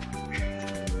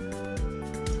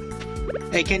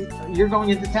 Hey, you're going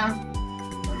into town?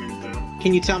 I'm in town.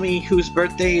 Can you tell me whose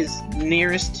birthday is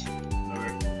nearest?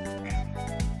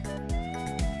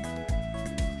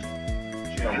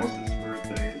 Jaz's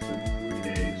birthday is in 3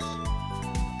 days.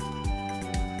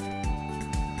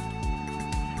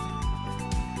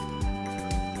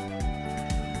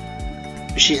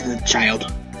 She's the child.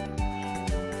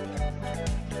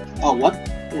 Oh, what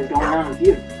is going on with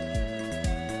you?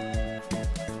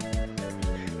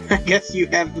 I guess you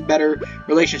have a better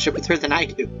relationship with her than I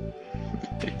do.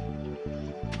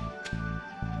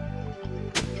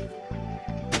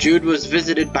 Jude was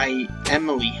visited by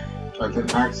Emily. I can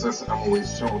access Emily's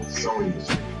sewing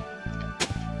machine.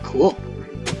 Cool.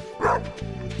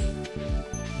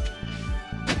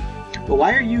 But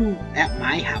why are you at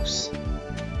my house?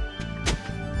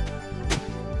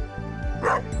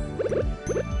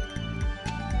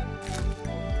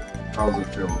 How's it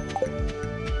feel?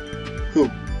 Who?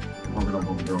 Hooking up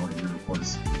with a girl in your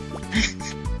place.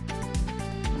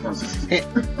 How's it Hey.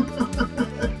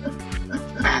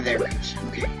 Ah, there it goes.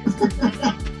 Okay.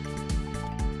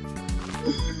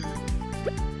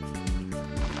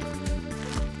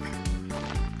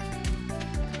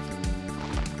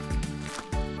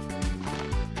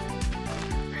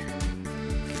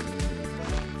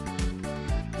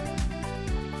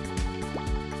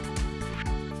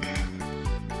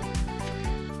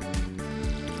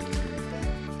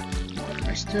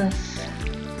 My stuff.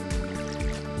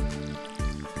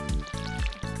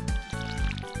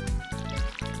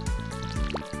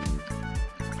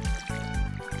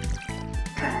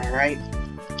 Alright.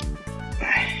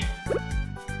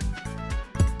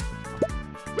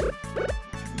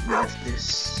 Move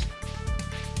this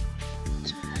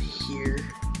to here.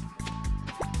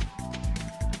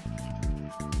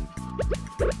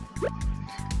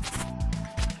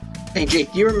 Hey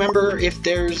Jake, do you remember if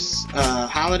there's a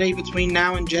holiday between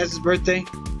now and Jaz's birthday?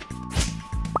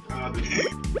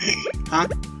 Huh?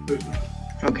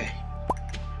 Okay.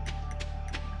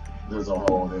 There's a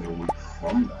holiday a week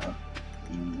from that.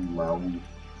 Luau?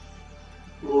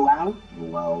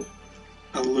 Luau.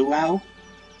 A luau?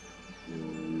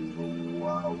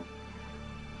 Luau.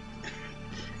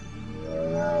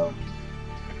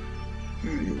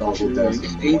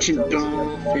 Ancient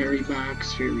doll, fairy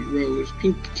box, fairy rose,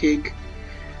 pink cake.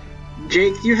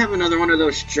 Jake, do you have another one of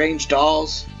those strange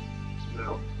dolls?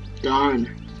 No. Darn.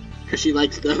 Because she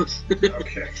likes those.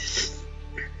 Okay.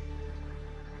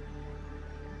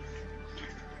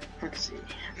 Let's see.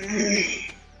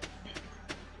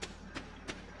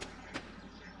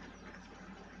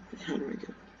 How do I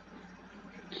get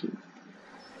keep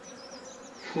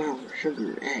flour,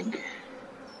 sugar, egg?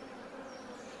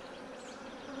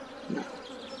 No.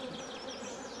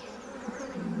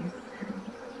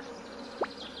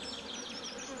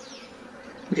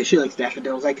 Okay, she likes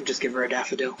daffodils. I can just give her a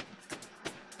daffodil.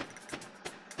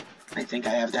 I think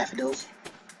I have daffodils.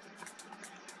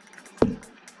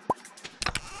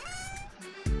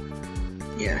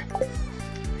 Yeah.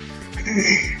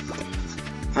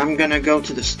 I'm gonna go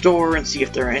to the store and see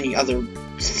if there are any other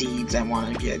seeds I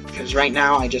want to get, because right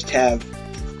now I just have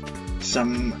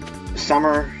some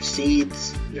summer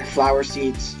seeds, flower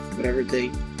seeds, whatever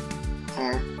they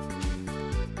are.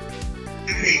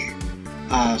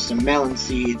 some melon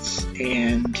seeds,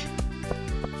 and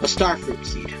a starfruit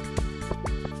seed.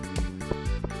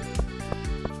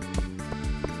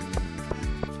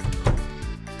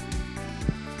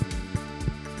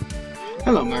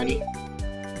 Hello, Marty.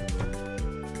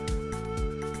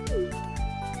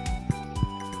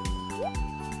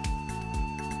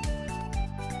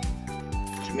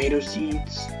 Tomato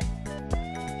seeds.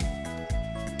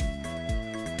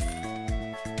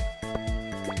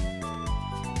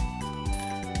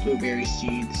 Blueberry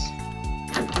seeds.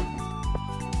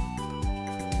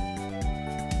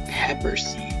 Pepper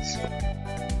seeds.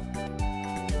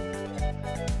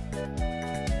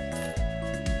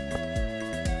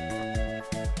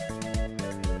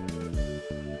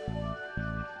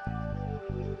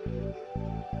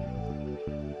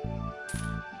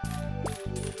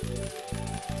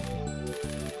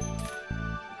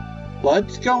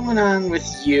 What's going on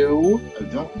with you? I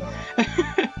don't know.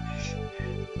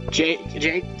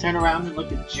 Jake, turn around and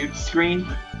look at Jude's screen.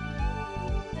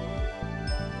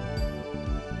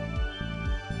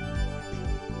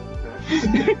 Are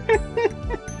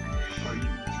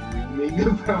you dreaming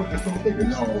about elevators?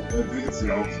 No, I think it's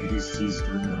the opposite. He's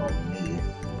dreaming about me.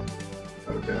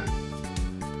 Okay.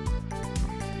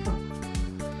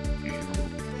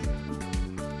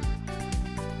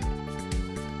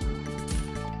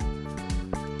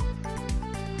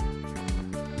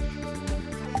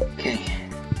 Okay.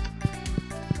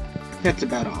 That's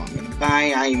about all I'm gonna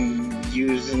buy. I'm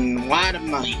using a lot of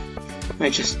money. I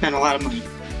just spent a lot of money.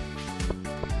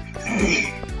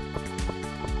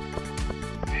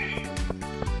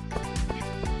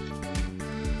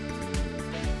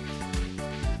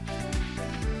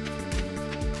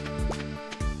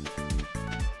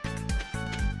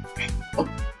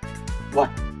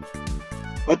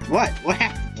 What? What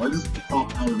happened? Why does it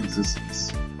pop out of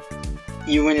existence?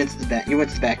 You went into the back. You went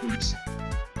to the back rooms.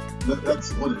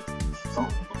 That's what it felt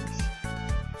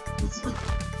like. It's like...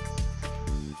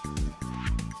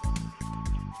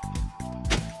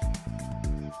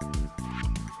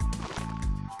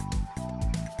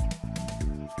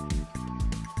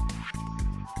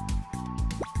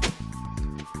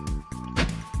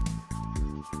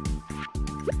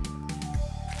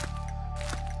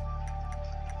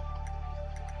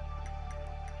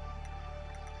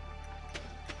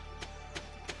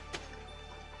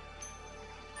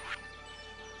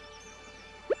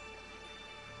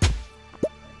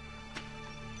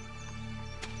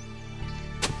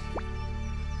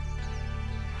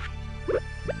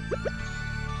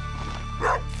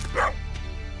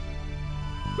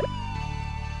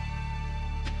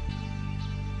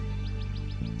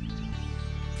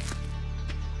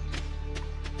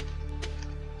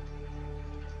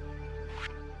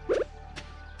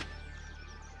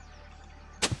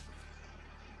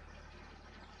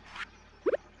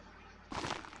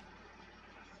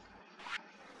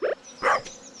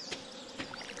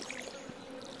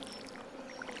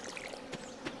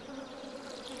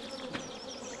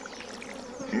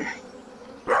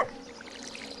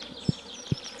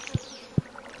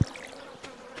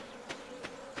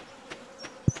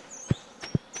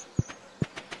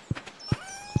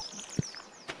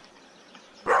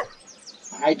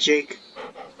 Hi, Jake.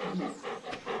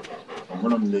 I'm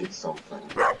gonna make something.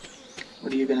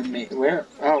 What are you gonna make? Where?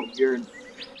 Oh, you're in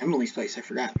Emily's place. I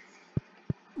forgot.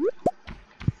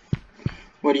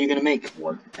 What are you gonna make?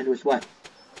 What? And with what?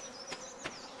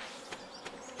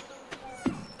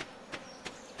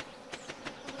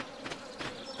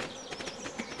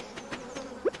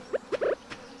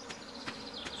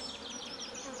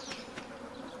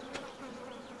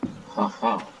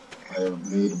 Haha. I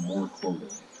have made more clothing.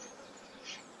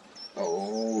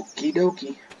 Okie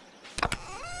dokie.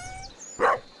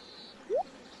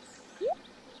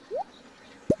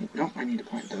 Nope, I need to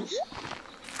plant those.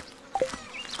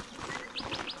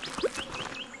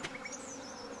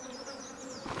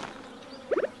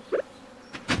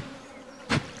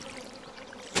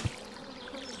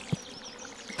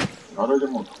 How do I get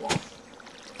more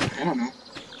cloth? I don't know.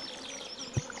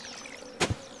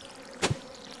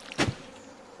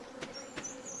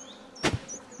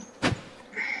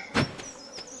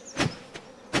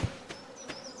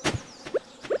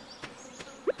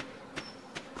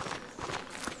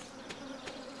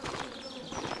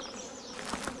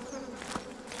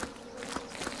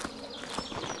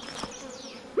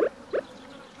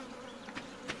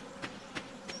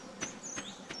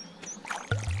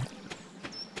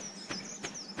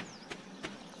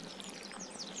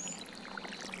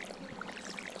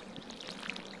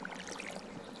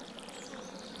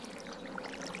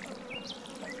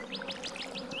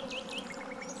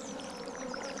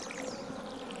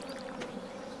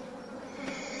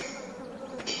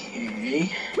 Okay.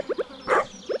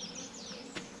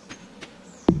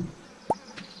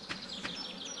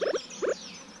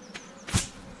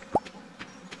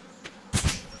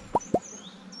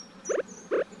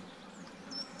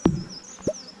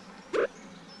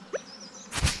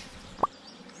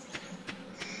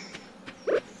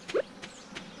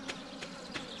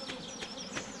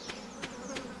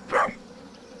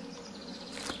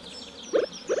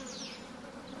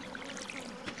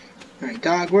 Alright,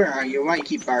 dog, where are you? Why you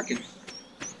keep barking?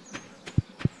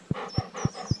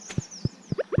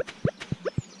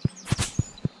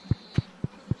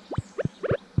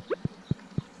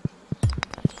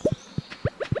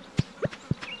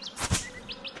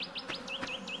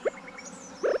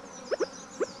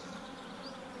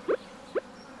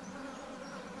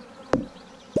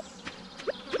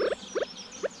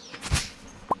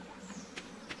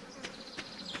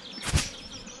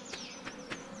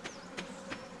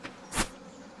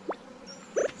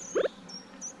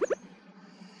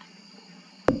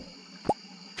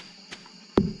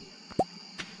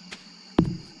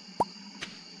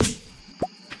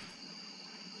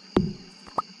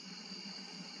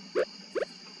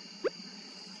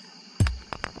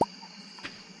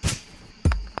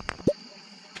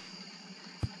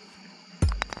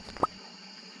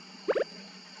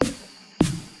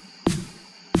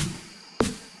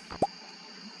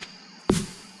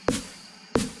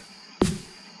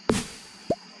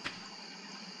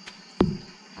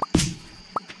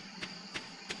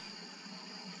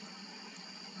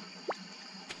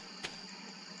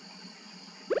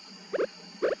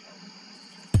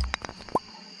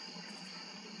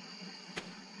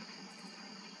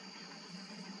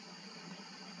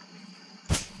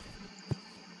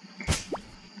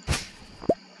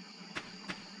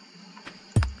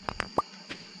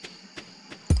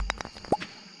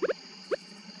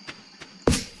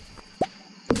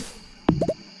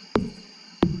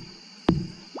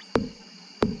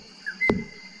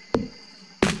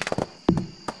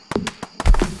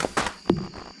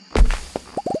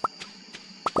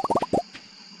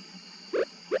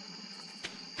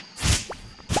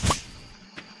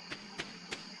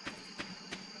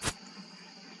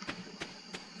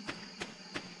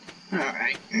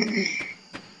 Alright.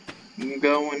 I'm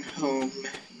going home.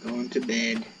 Going to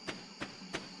bed.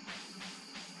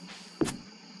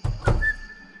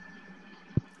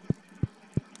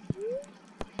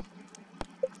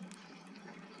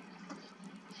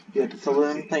 You at the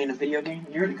saloon playing a video game?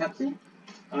 You're in a cutscene?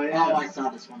 Oh, yeah. Oh, I saw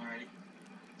this one already.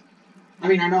 I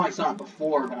mean, I know I saw it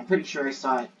before, but I'm pretty sure I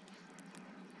saw it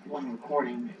one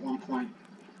recording at one point.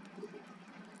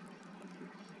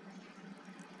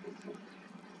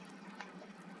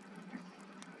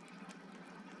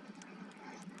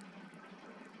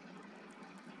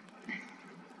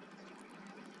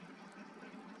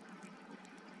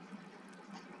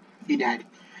 You died.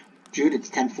 Jude, it's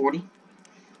 10:40.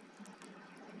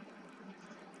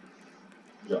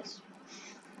 Yes.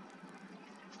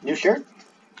 New shirt?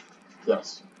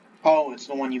 Yes. Oh, it's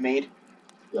the one you made?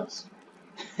 Yes.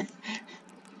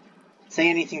 Say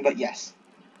anything but yes.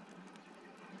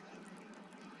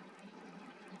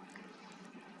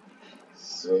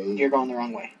 Say. You're going the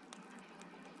wrong way.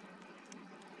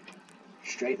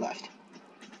 Straight left.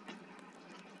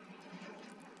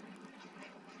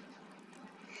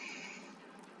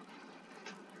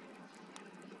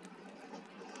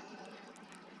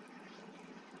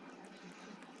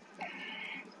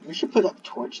 We should put up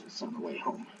torches on the way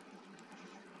home.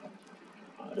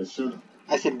 I should.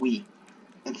 I said we,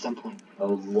 at some point. I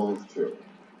would love to.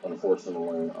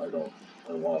 Unfortunately, I don't.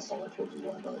 I lost all my torches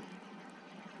when I died.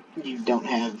 You don't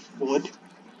have wood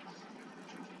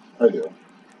I do.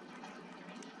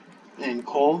 and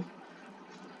coal?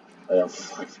 I have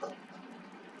 5 coal.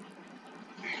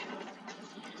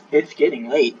 It's getting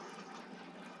late.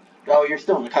 Oh, you're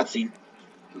still in the cutscene.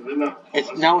 Does it not It's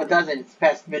pause? no, it doesn't. It's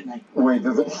past midnight. Wait,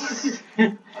 does it?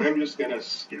 I'm just gonna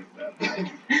skip that.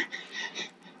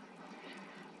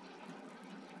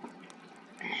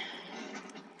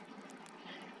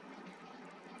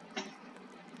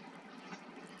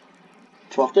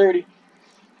 12:30.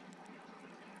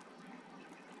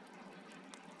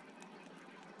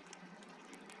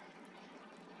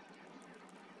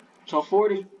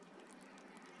 $12:40.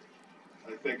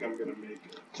 I think I'm gonna make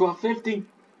it. 12:50.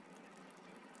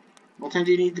 What time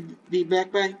do you need to be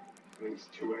back by? I think it's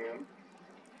 2 a.m.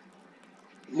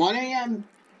 1 a.m.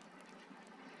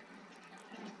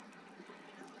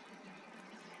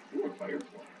 Ooh, a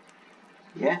firefly.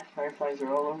 Yeah, fireflies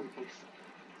are all over the place.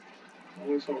 I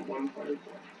only saw one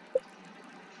firefly.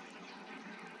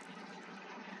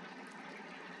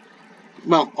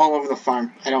 Well, all over the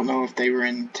farm. I don't know if they were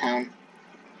in town.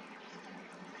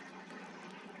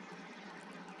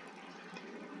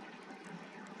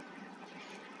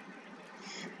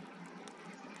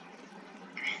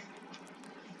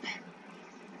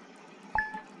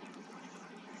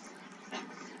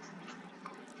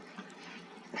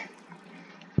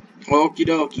 Okie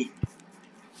dokie.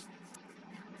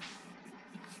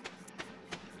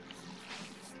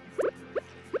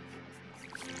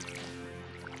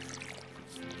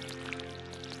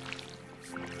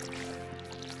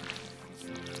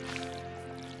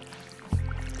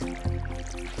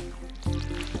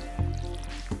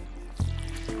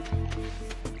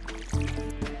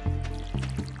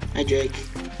 Hi, Jake.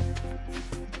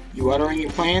 You watering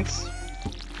your plants?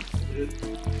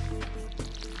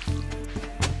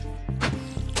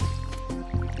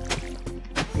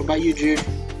 What about you, Jude?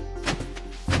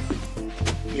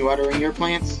 You watering your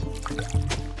plants?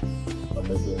 I'm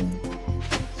making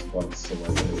spots so I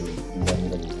can do one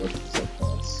little work for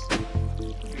plants.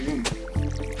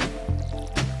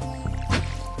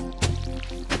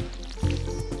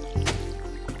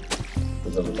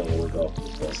 Because everything will work out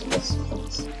with less and less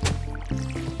spots.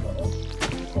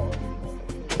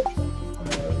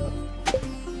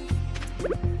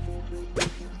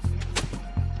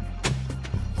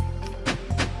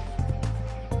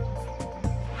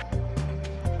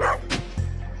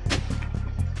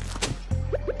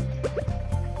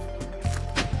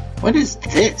 What is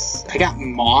this? I got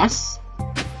moss?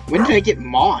 When did I get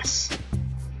moss?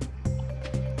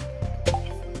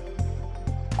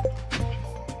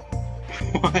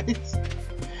 What?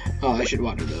 Oh, I should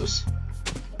water those.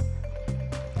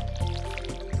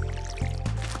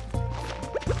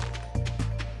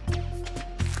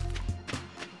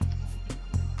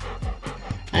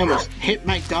 I almost hit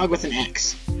my dog with an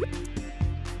axe.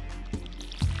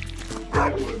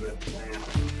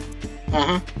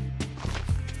 Uh-huh.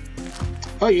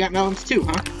 Oh, you got melons too,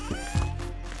 huh?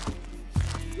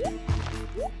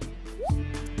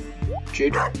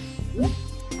 Jude?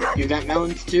 You got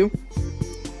melons too?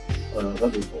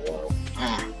 That'd be for a while.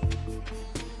 Ah.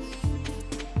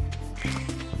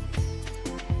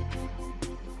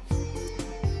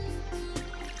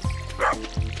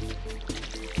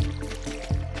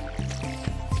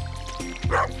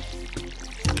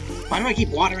 Why do I keep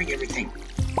watering everything?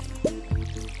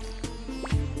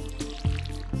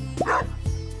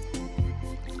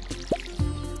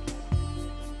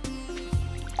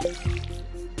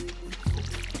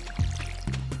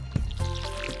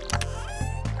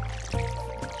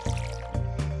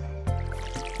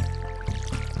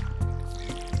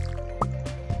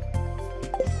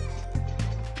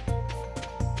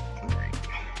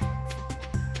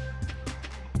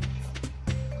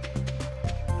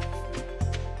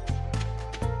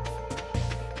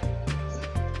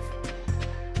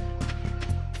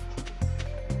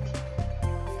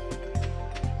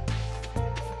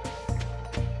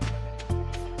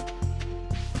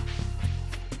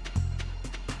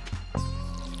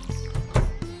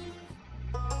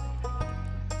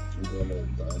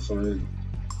 Sorry.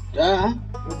 Duh.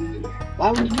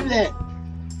 Why would you do that?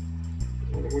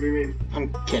 What do you mean?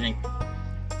 I'm kidding.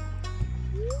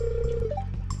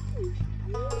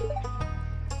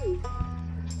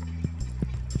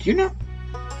 Do you know?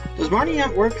 Does Marty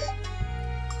not work?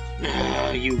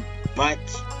 You butt.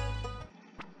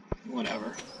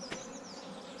 Whatever.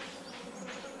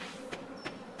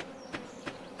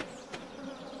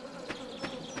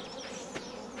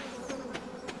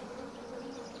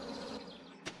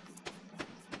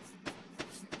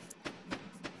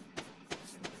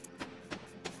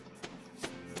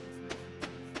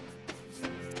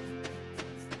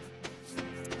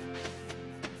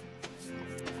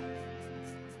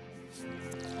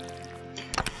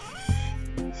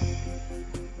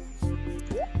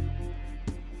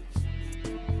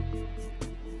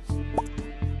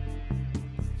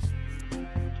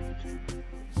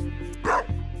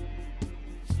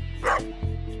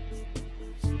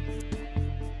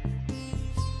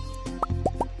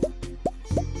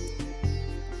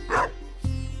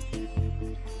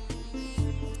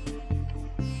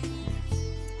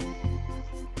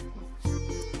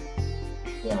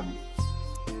 Yeah,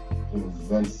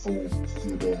 eventful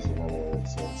few days of all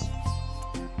sorts.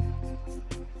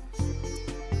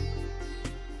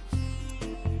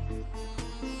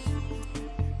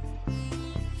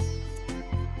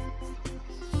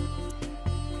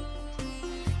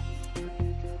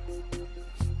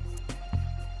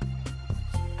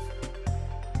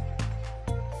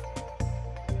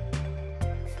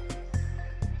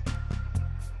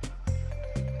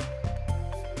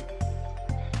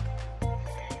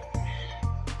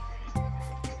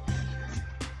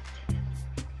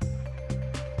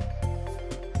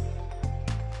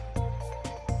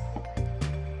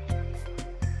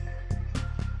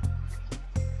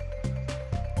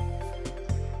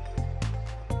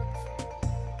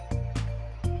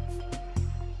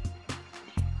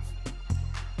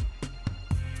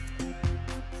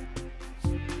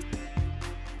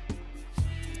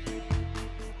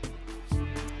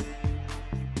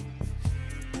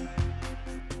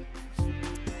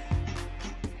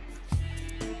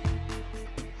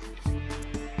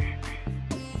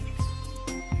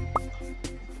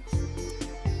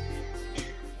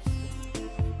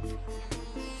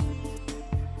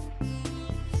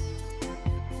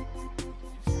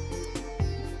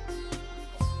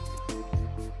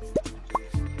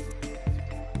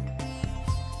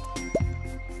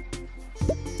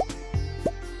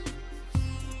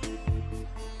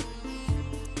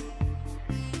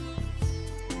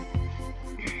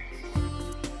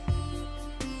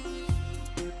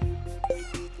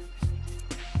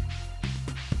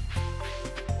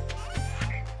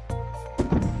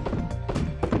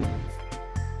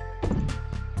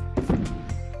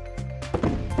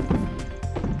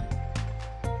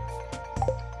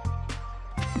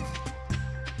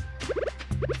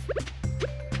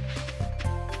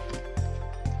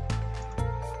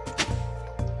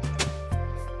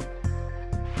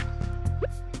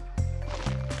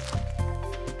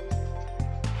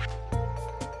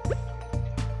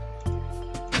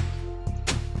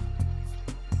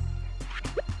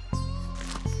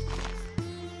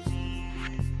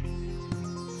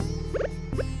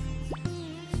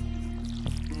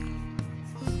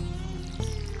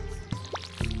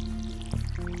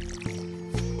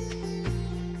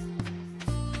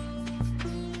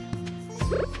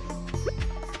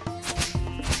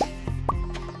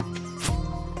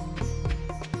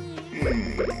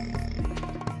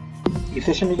 You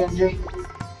fishing again, Jake?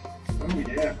 Oh,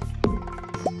 yeah.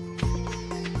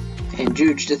 And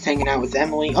Jude's just hanging out with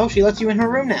Emily. Oh, she lets you in her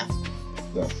room now.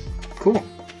 Yes. Cool.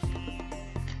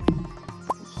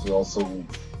 She also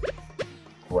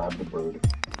grabbed a bird.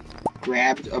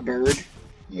 Grabbed a bird?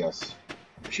 Yes.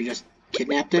 She just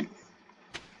kidnapped it?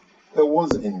 It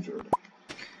was injured.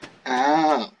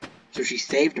 Oh. So she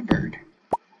saved a bird.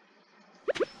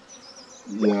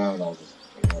 Yeah, and I'll just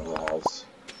bring it to the house.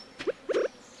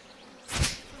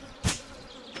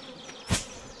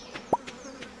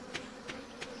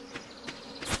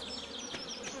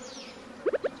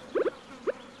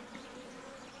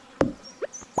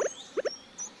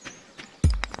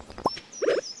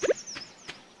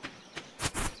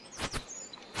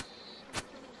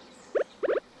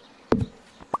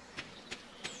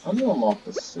 How do you unlock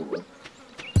the sewer?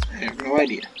 I have no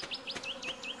idea.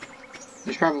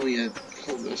 There's probably a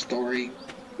story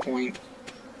point.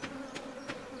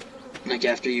 Like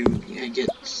after you get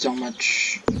so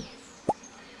much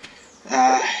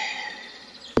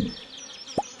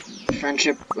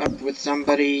friendship up with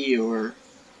somebody, or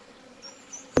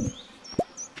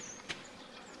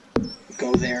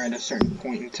go there at a certain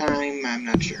point in time, I'm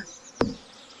not sure.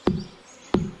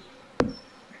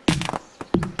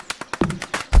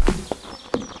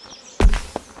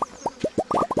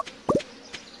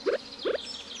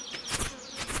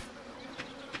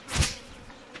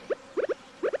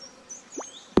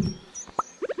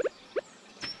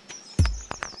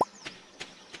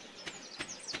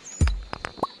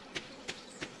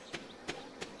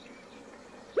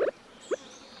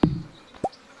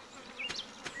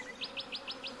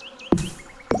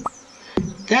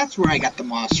 That's where I got the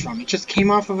moss from. It just came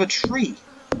off of a tree.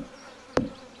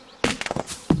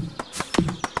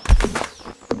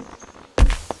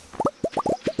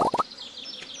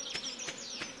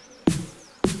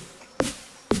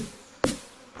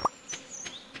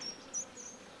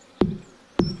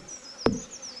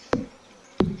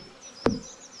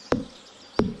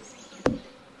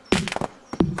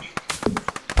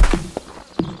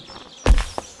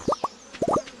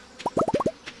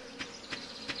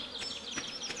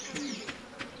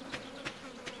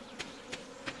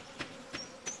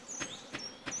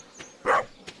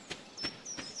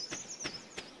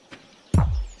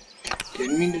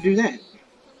 Didn't mean to do that.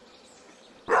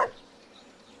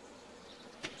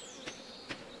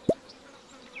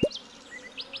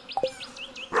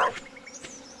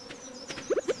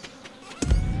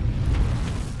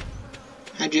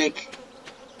 Hi, Jake.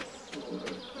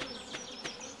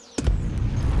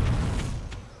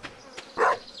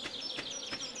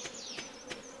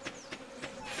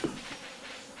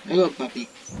 Hello, puppy.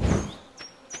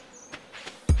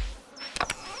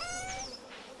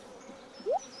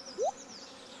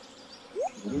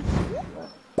 What is that?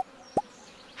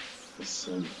 The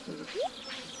same thing.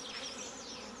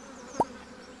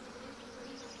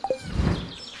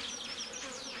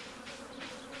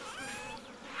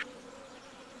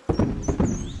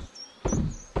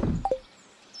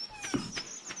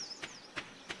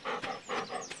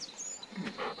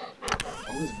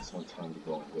 Always this one time to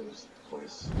go into this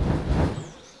place.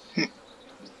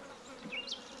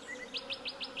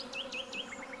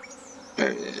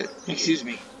 Excuse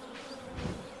me.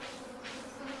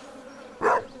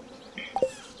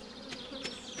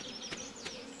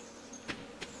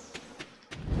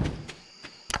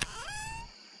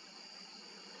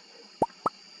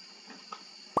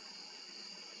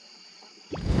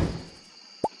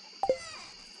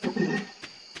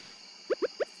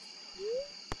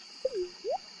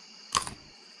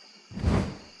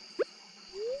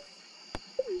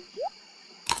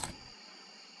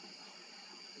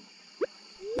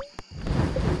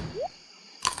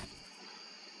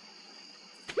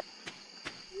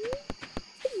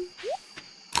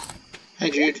 Hi,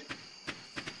 Jude.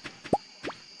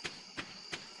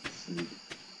 See,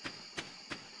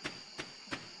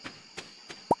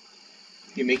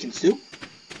 You making soup?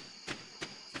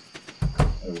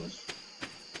 I wish.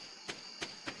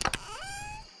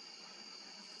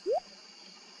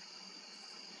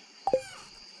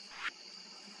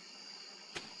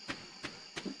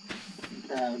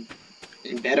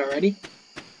 In bed already?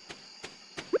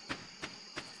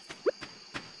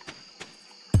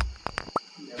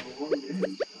 Yeah, well, one day,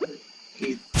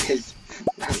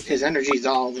 His energy's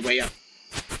all the way up.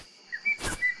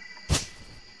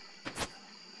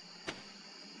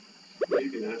 you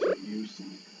can actually use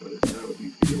some, but it's not what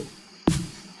you feel.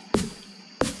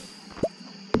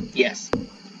 Yes.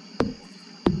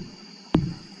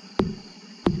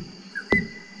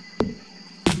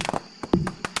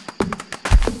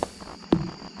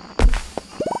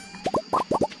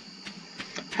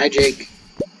 Hi, Jake.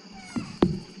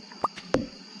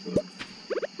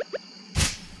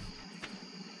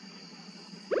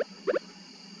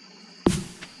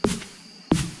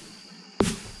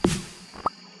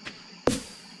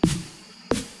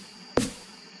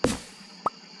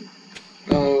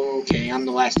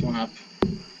 the last one up.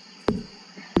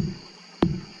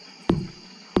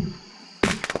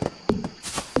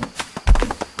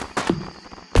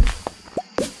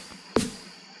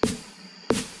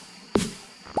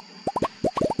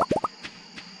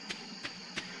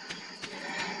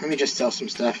 Let me just sell some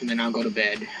stuff and then I'll go to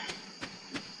bed.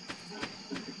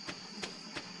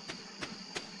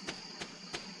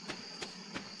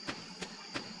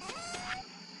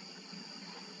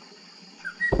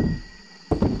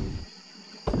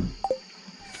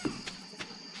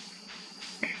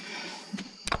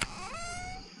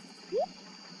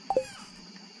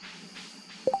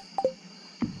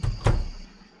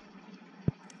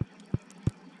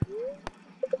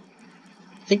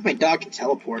 I think my dog can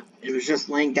teleport. It was just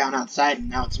laying down outside and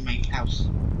now it's in my house.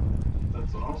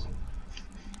 That's awesome.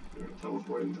 You're a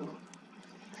teleporting dog.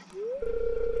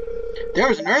 There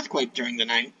was an earthquake during the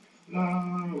night.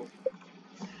 No.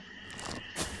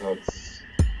 That's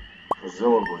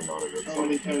presumably not a good How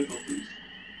many sign. casualties?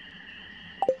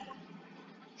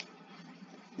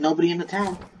 Nobody in the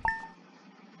town.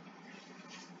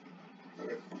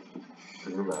 Okay.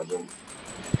 Can you imagine?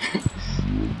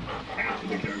 Half of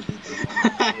the characters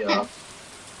are Yeah.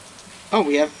 Oh,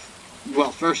 we have...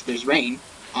 Well, first there's rain.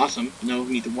 Awesome. No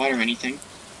need to water anything.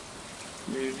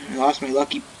 I lost my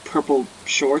lucky purple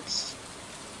shorts.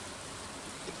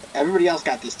 Everybody else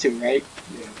got this too, right?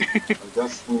 Yeah. I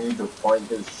guess we need to find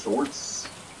his shorts.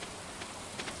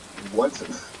 What?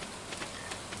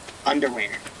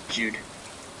 Underwear, Jude.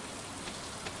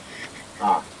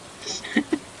 Ah.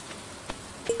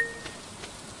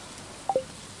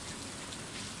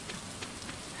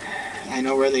 I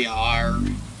know where they are.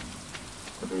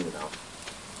 What do you know?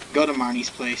 Go to Marnie's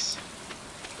place.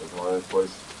 There's one of this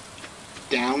place.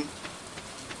 Down.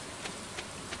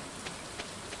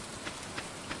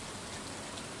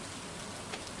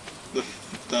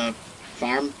 The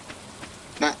farm?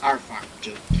 Not our farm,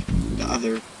 just the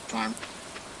other farm.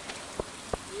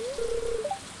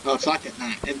 Oh, it's locked at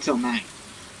 9, until 9.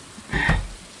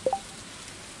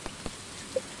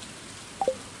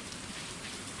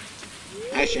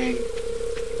 Hi, Shane.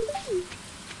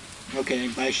 Okay,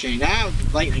 bye, Shane. Ah,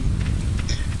 lightning.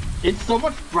 It's so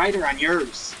much brighter on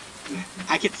yours.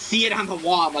 I can see it on the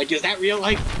wall. I'm like, is that real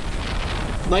life?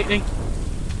 Lightning?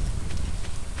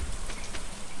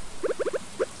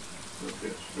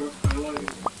 Okay, sure. I like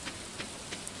it.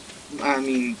 I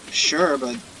mean, sure,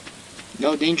 but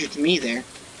no danger to me there.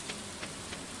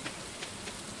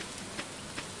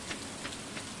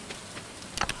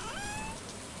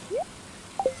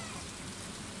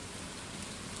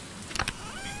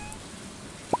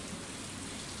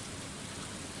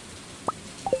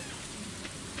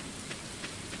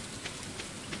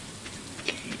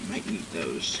 Okay, might need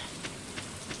those.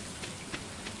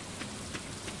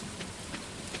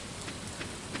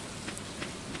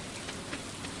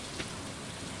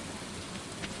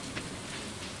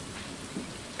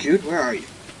 Jude, where are you?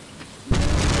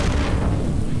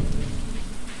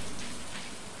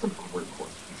 That's a great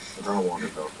question. I don't want to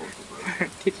know what to Where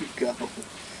did you go?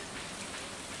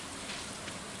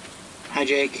 Hi,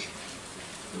 Jake.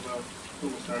 About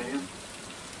almost 9 a.m.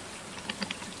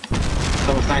 It's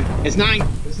almost 9. It's 9!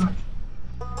 It's not.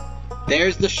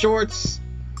 There's the shorts!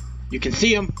 You can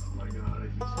see them. Oh my god, I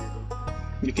can see them.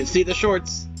 You can see the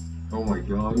shorts. Oh my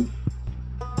god.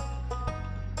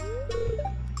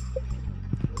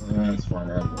 That's fine,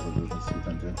 I have another vision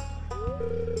sometime too.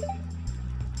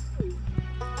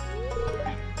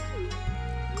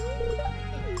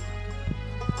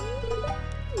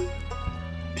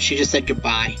 She just said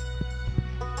goodbye.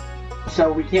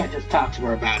 So we can't just talk to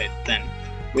her about it then.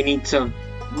 We need to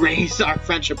raise our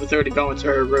friendship with her to go into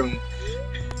her room.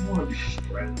 I want to be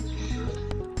friends with her.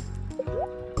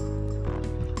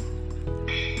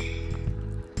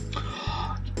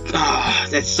 Ah,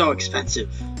 that's so expensive.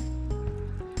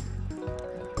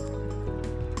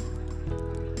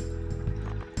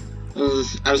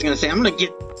 I was gonna say, I'm gonna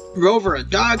get Rover a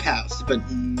doghouse, but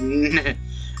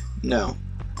no.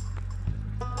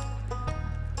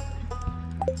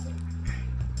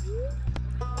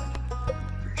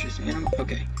 Purchase animal,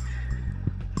 okay.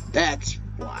 That's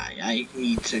why I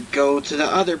need to go to the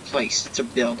other place to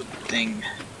build a thing.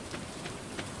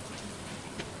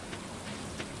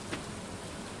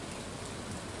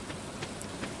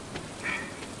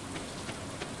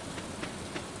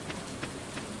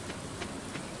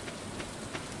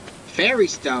 Fairy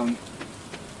stone.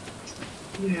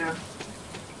 Yeah.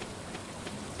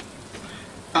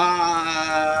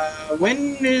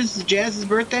 When is Jazz's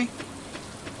birthday?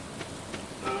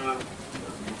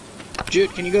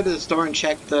 Jude, can you go to the store and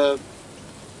check the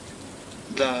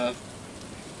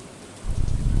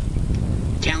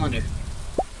calendar?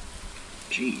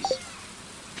 Jeez.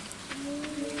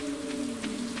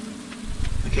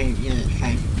 Okay, yeah,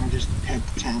 fine. I'll just head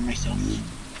to town myself.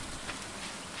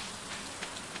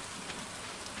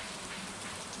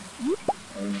 I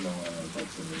don't even know why I was like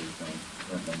sitting in town.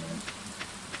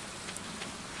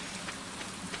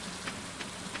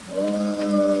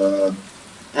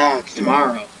 Oh, it's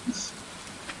tomorrow.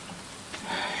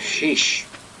 Sheesh.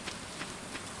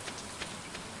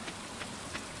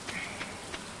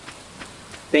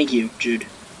 Thank you, Jude.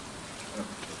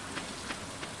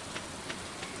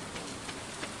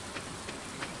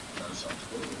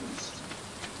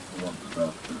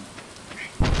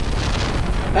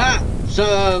 Ah!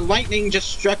 So lightning just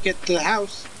struck at the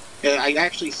house. I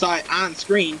actually saw it on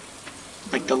screen.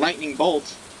 Like the lightning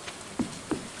bolt.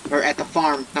 Or at the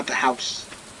farm, not the house.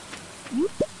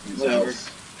 Whatever.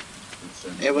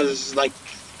 It was like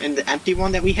in the empty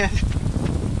one that we have.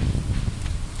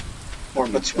 Or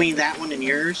between that one and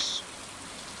yours.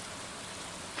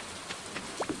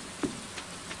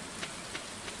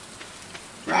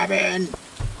 Robin!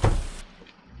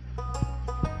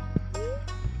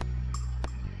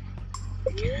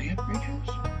 Can I upgrade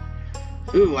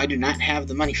house? Ooh, I do not have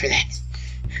the money for that.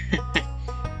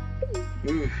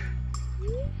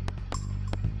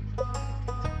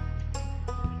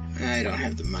 I don't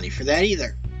have the money for that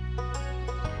either.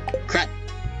 Crap.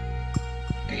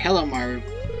 Hey, hello, Maru.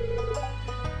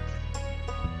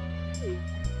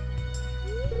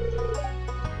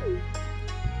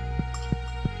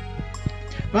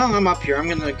 Well, I'm up here. I'm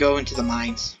gonna go into the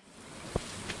mines.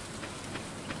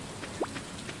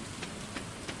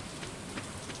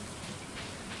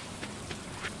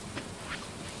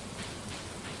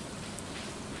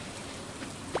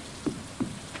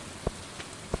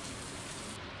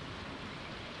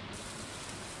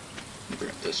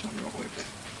 Grab this one real quick.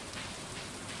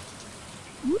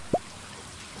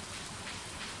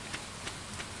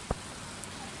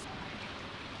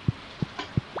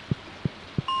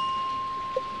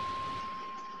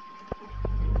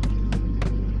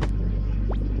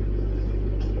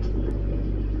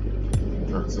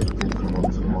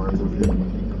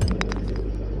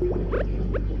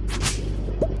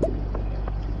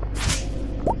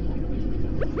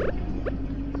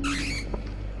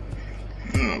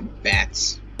 Oh,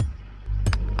 bats.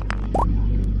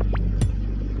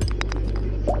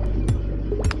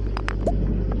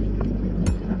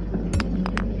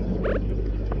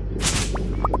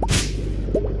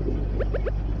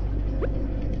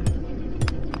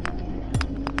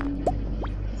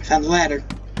 I found the ladder.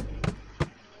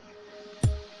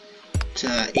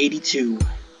 To 82.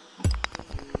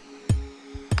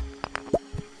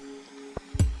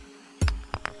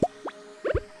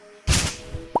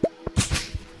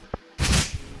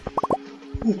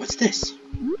 Ooh, what's this?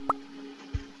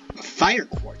 A fire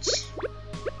quartz.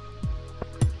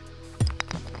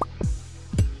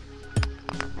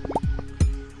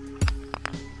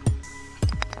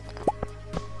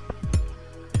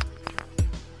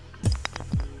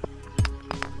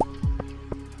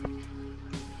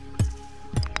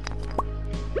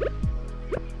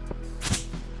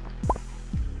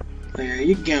 Where are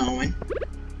you going?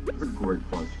 That's a great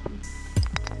question.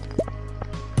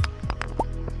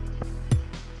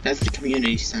 That's the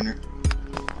community center.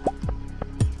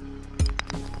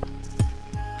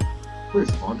 Where's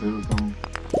haunted or something?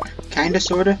 Kinda,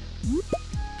 sorta.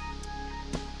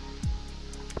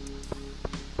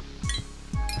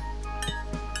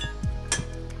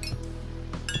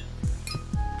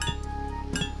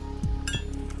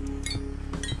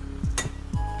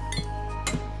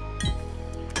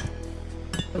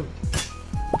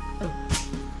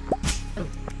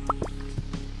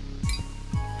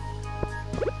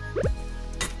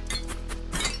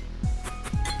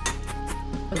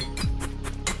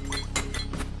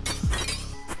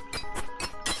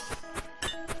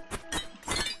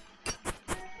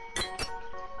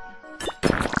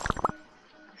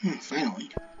 Finally.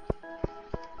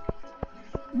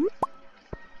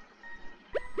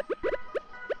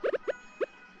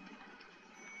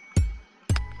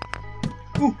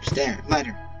 Ooh, stair,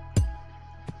 ladder.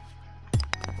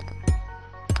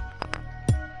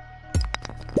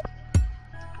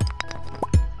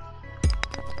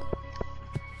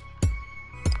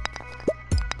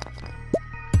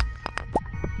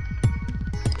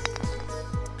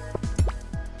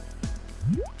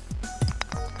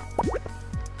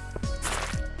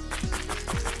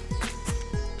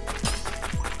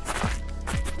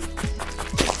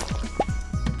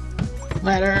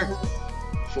 Ladder.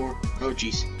 4. Oh,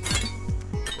 jeez.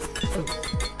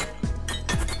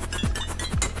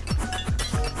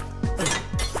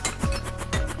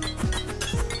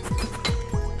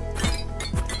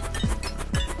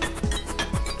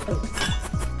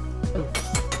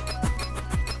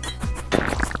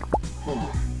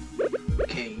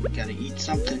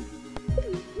 something.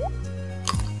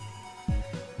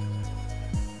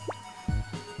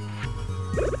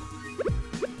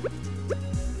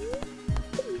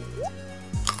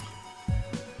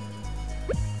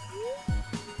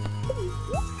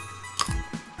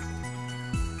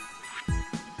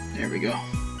 There we go.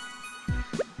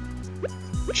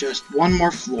 Just one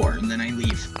more floor and then I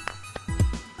leave.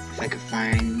 If I could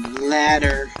find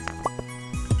ladder.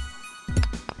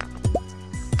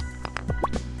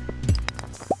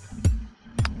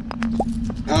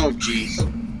 Oh jeez.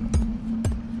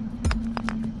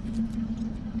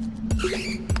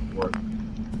 What?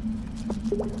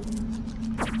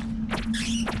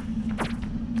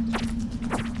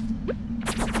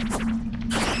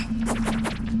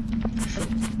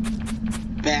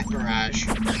 Bat barrage.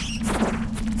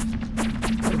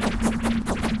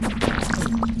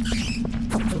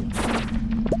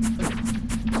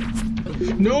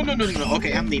 No, no, no, no, no.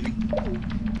 Okay, I'm leaving.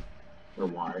 Or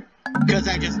why? Because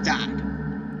I just died.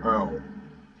 Oh.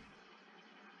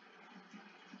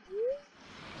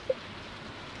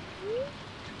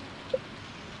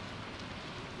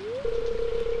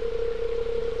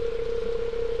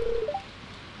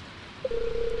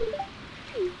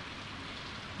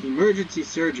 Emergency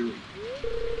surgery.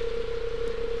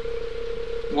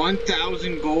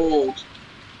 1,000 gold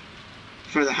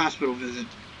for the hospital visit.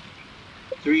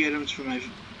 3 items for my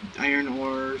iron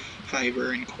ore,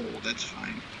 fiber, and coal. That's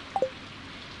fine.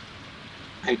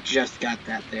 I just got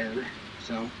that there,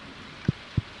 so.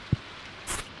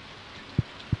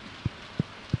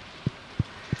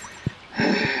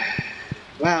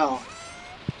 Well,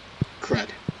 crud.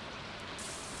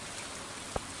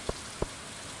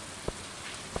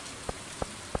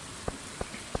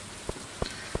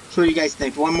 So what do you guys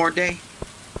think? One more day?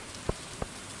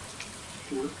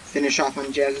 Finish off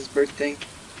on Jazz's birthday?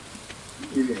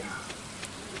 Yeah.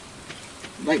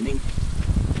 Lightning.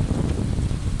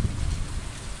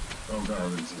 Oh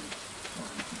god, it's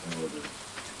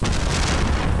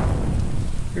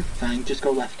You're fine, just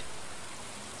go left.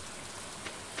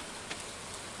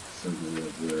 so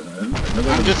good.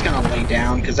 I'm just gonna lay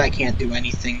down because I can't do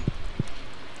anything.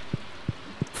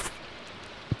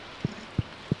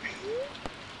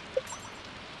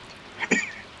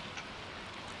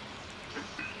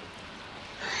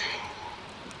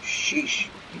 Sheesh.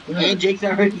 And Jake's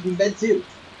already in bed too.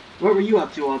 What were you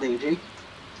up to all day, Jake?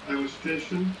 I was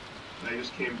fishing. I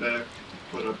just came back,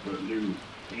 put up a new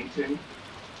painting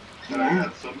that I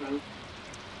got somehow.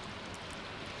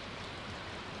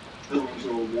 That was an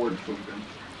award from them.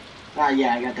 Ah,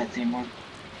 yeah, I got that same one.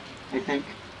 I think.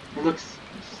 It looks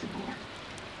similar.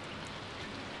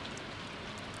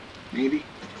 Maybe?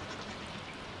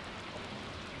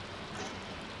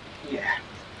 Yeah.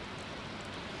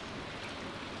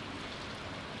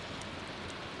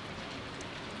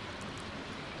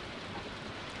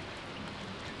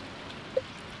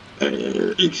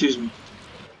 Excuse me.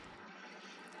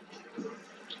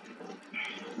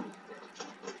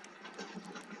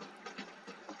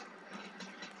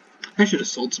 I should have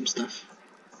sold some stuff.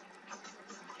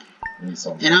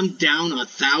 And I'm down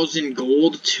 1,000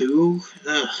 gold too.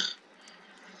 Ugh.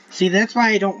 See, that's why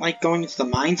I don't like going into the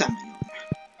mines I'm in.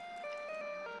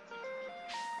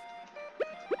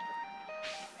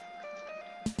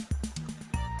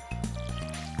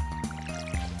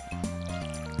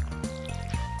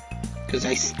 Because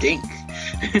I stink.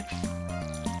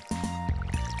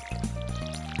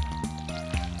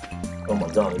 Oh my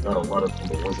god, I got a letter from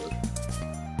the wizard.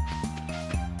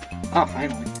 Oh,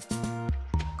 finally.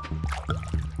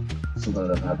 So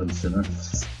that it happened sooner.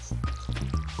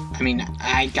 I mean,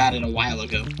 I got it a while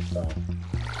ago. Oh.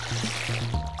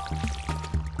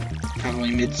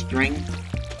 Probably mid-spring.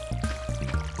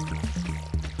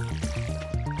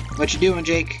 What you doing,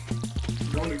 Jake?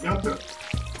 I only got that.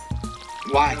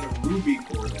 Why? I got a ruby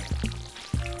for that.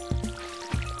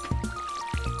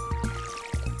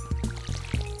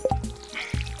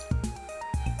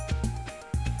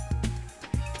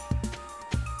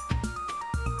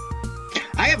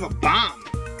 I have a bomb.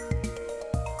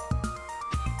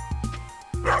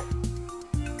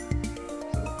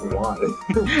 Why?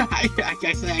 I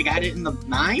guess I got it in the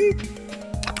mine?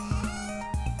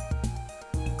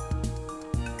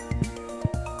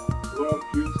 Blow up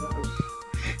Jude's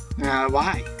house.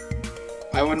 Why?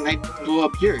 Why wouldn't I blow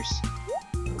up yours?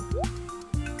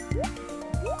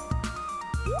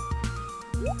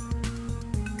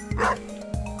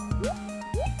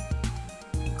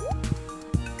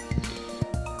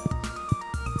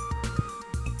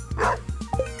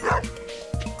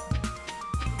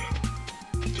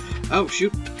 Oh,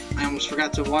 shoot. I almost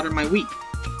forgot to water my wheat.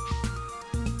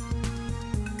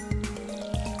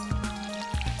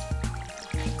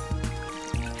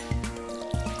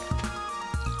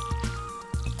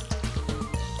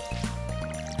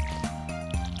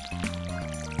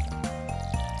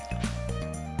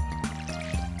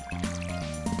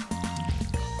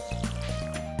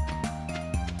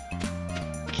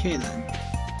 Okay then.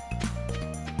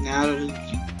 Now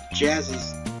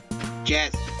Jazz.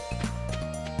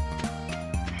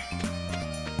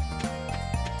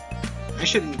 I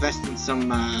should invest in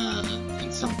some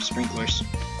sprinklers.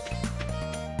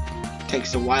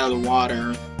 Takes a while to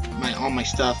water all my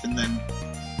stuff, and then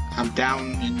I'm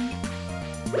down in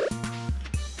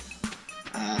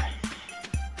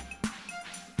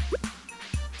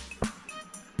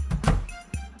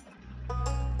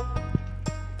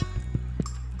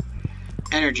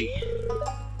energy.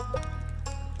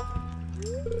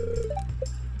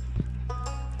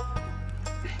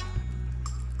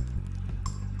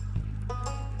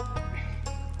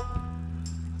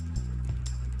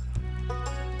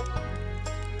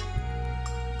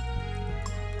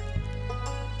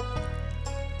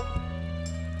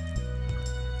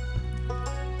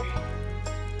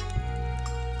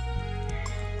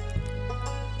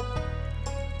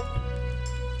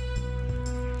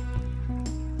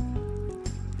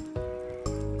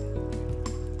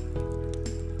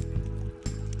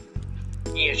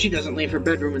 Yeah, she doesn't leave her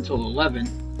bedroom until 11.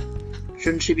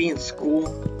 Shouldn't she be in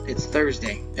school? It's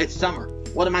Thursday. It's summer.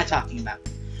 What am I talking about?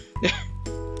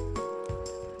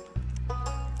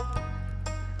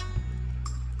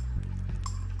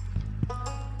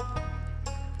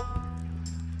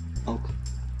 Oh.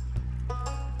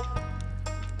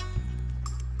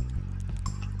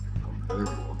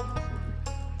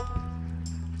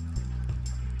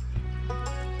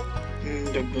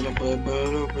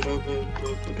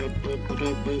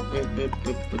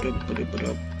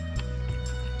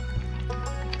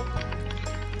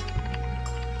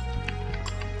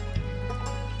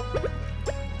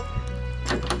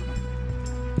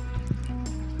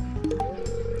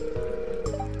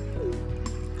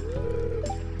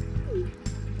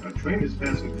 A train is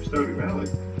passing through Stardew Valley.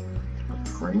 A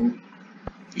train?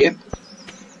 Yep.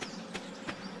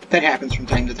 That happens from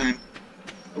time to time.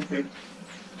 Okay.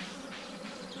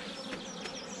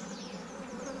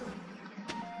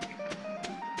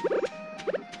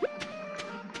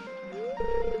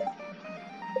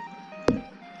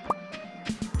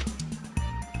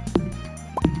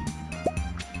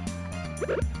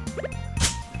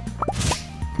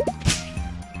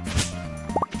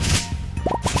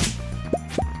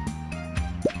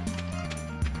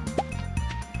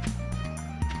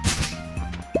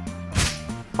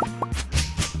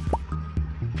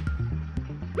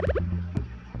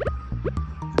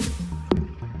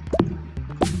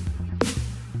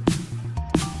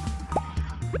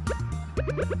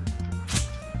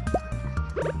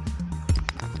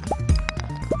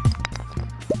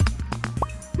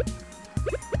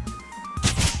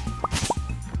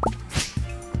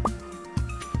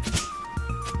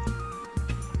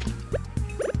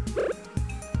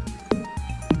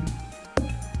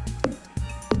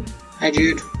 Hi,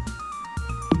 Jude.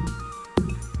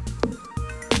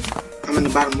 I'm in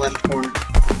the bottom left corner.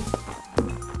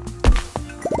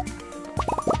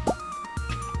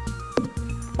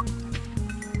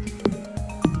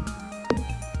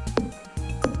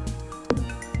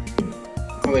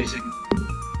 Oh, wait a second.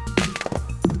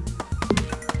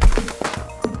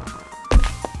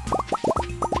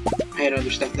 I had other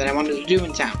stuff that I wanted to do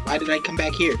in town. Why did I come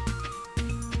back here?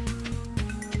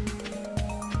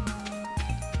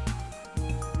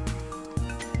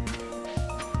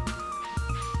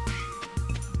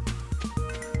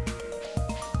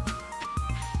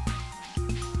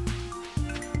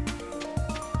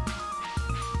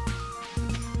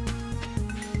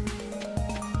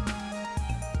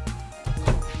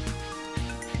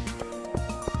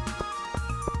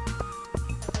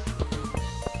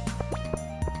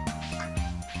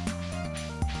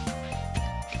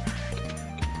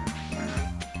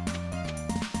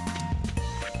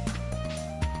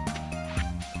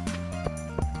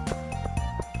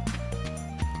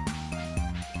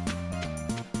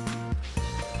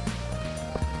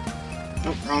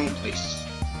 Oh, wrong place.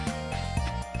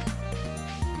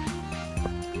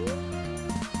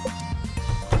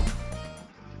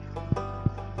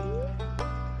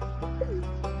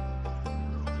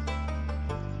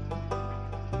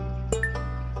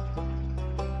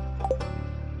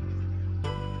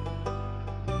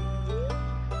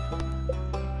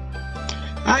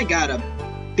 I got a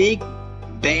big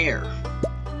bear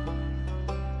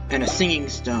and a singing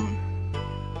stone.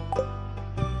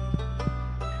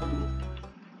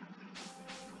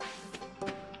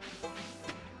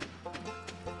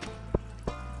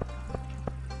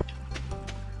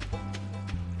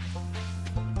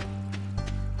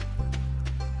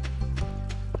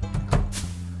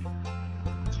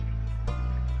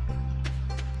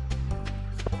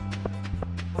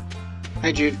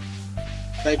 Hi, Jude.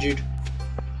 Bye, Jude.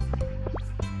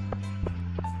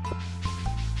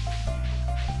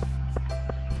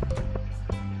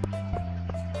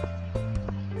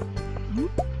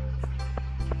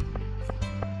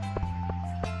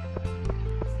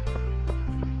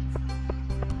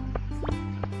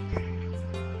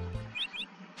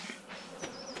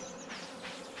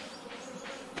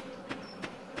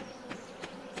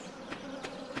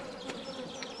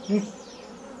 I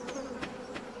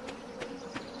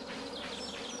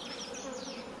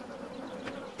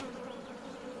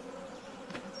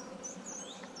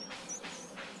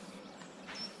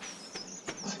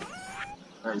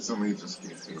recently just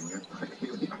keep eating it. I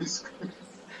hate the ice cream.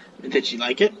 Did she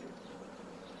like it?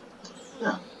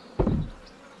 Yeah.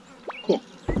 Cool.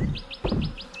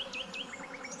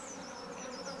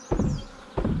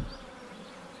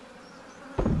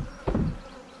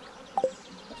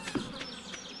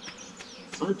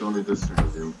 So I donate this to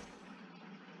you.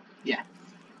 Yeah.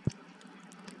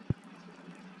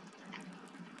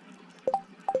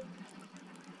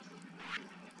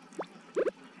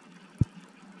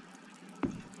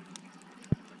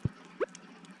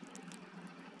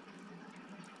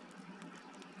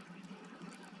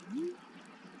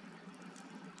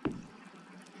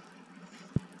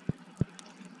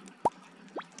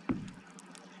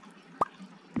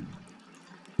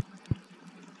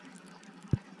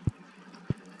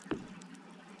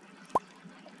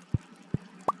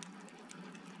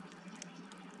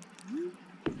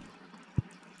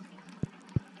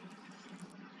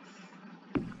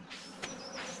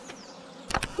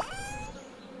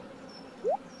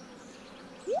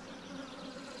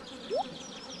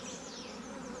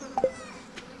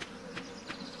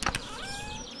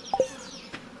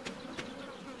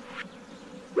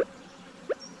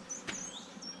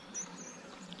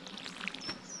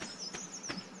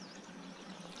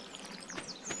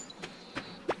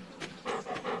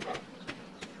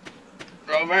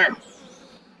 Rover.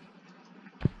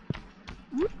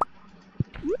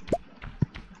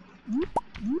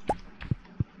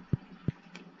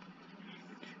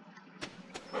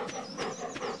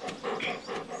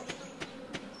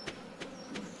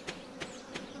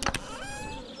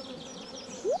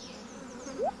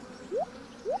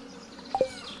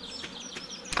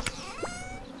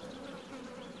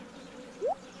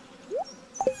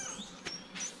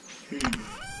 What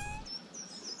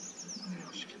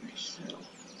else can I sell?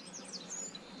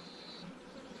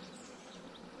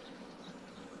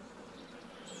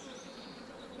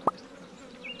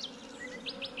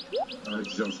 I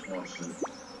just watched it.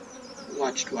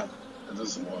 Watched what? I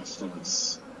just watched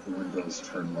its windows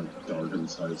turn like dark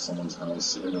inside someone's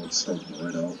house and it would start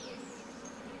right out.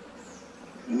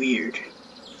 Weird.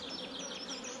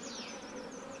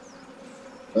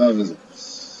 That is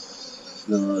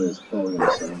no, it's probably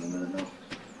gonna set in a minute now.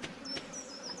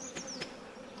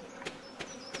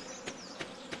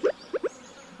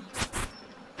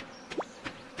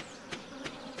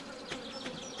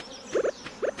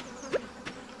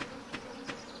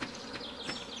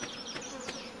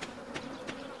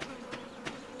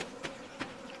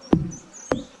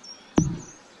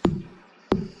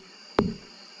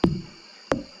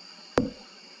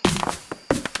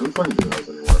 I'm finding your house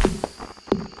anywhere.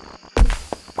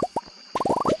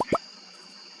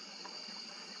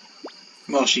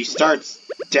 Well, she starts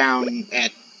down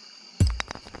at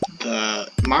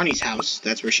the Marnie's house.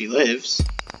 That's where she lives.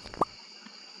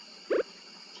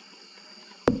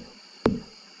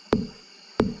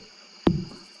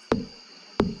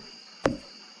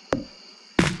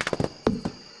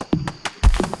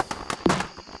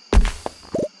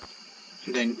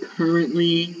 And then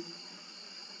currently,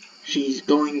 she's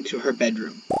going to her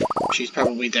bedroom. She's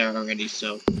probably there already,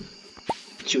 so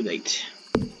too late.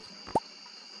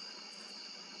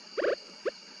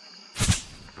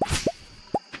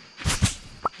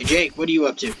 Hey Jake, what are you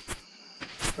up to?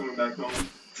 Coming back home.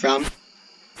 From?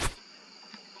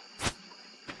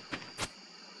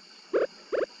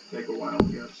 Take a while,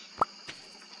 yes.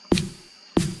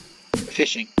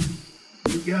 Fishing.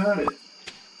 You got it.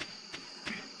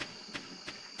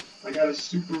 I got a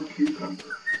super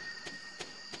cucumber.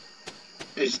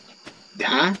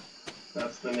 Huh?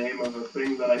 That's the name of the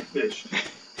thing that I fished.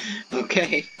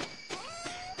 Okay.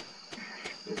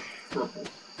 It's purple.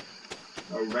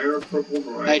 A rare purple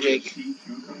variety Hi, Jake. of sea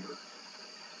cucumber.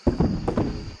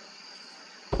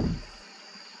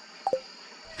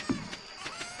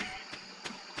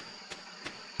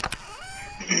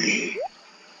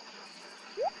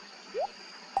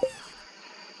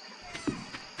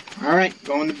 Alright,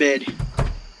 going to bed.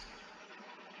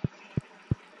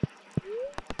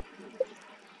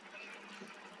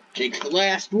 Jake's the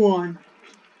last one.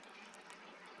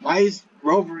 Why is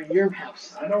Rover in your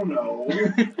house? I don't know.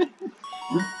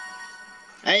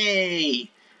 Hey!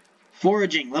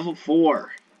 Foraging, level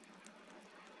 4.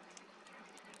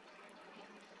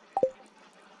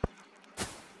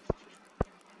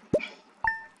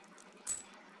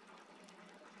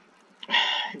 I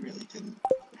really didn't.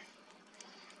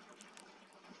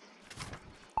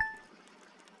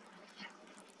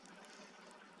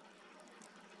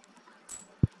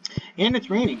 And it's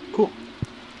raining. Cool.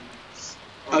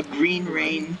 A green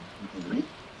rain. Green?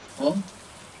 Huh?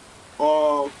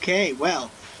 Okay, well,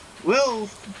 we'll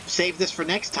save this for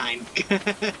next time.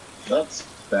 That's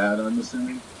bad, I'm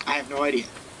assuming. I have no idea.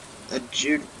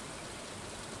 Jude,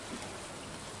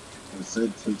 I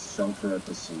said take shelter at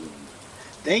the saloon.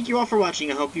 thank you all for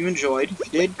watching. I hope you enjoyed. If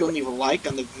you did, go leave a like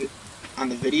on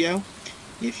the video.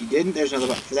 If you didn't, there's another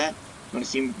button for that. Want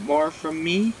to see more from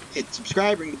me? Hit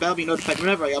subscribe, ring the bell, be notified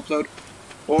whenever I upload.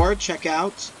 Or check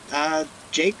out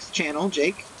Jake's channel.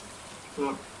 Jake,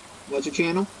 what's your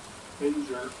channel?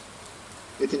 Injure.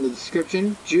 It's in the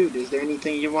description. Jude, is there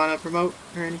anything you want to promote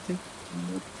or anything?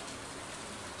 Nope.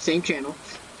 Same channel.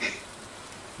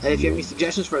 And if you have any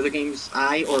suggestions for other games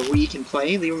I or we can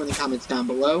play, leave them in the comments down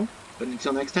below. But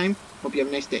until next time, hope you have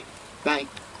a nice day. Bye.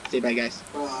 Say bye, guys.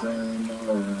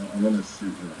 Sayonara. I'm gonna shoot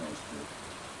your house,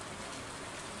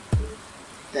 dude.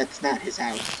 That's not his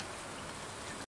house.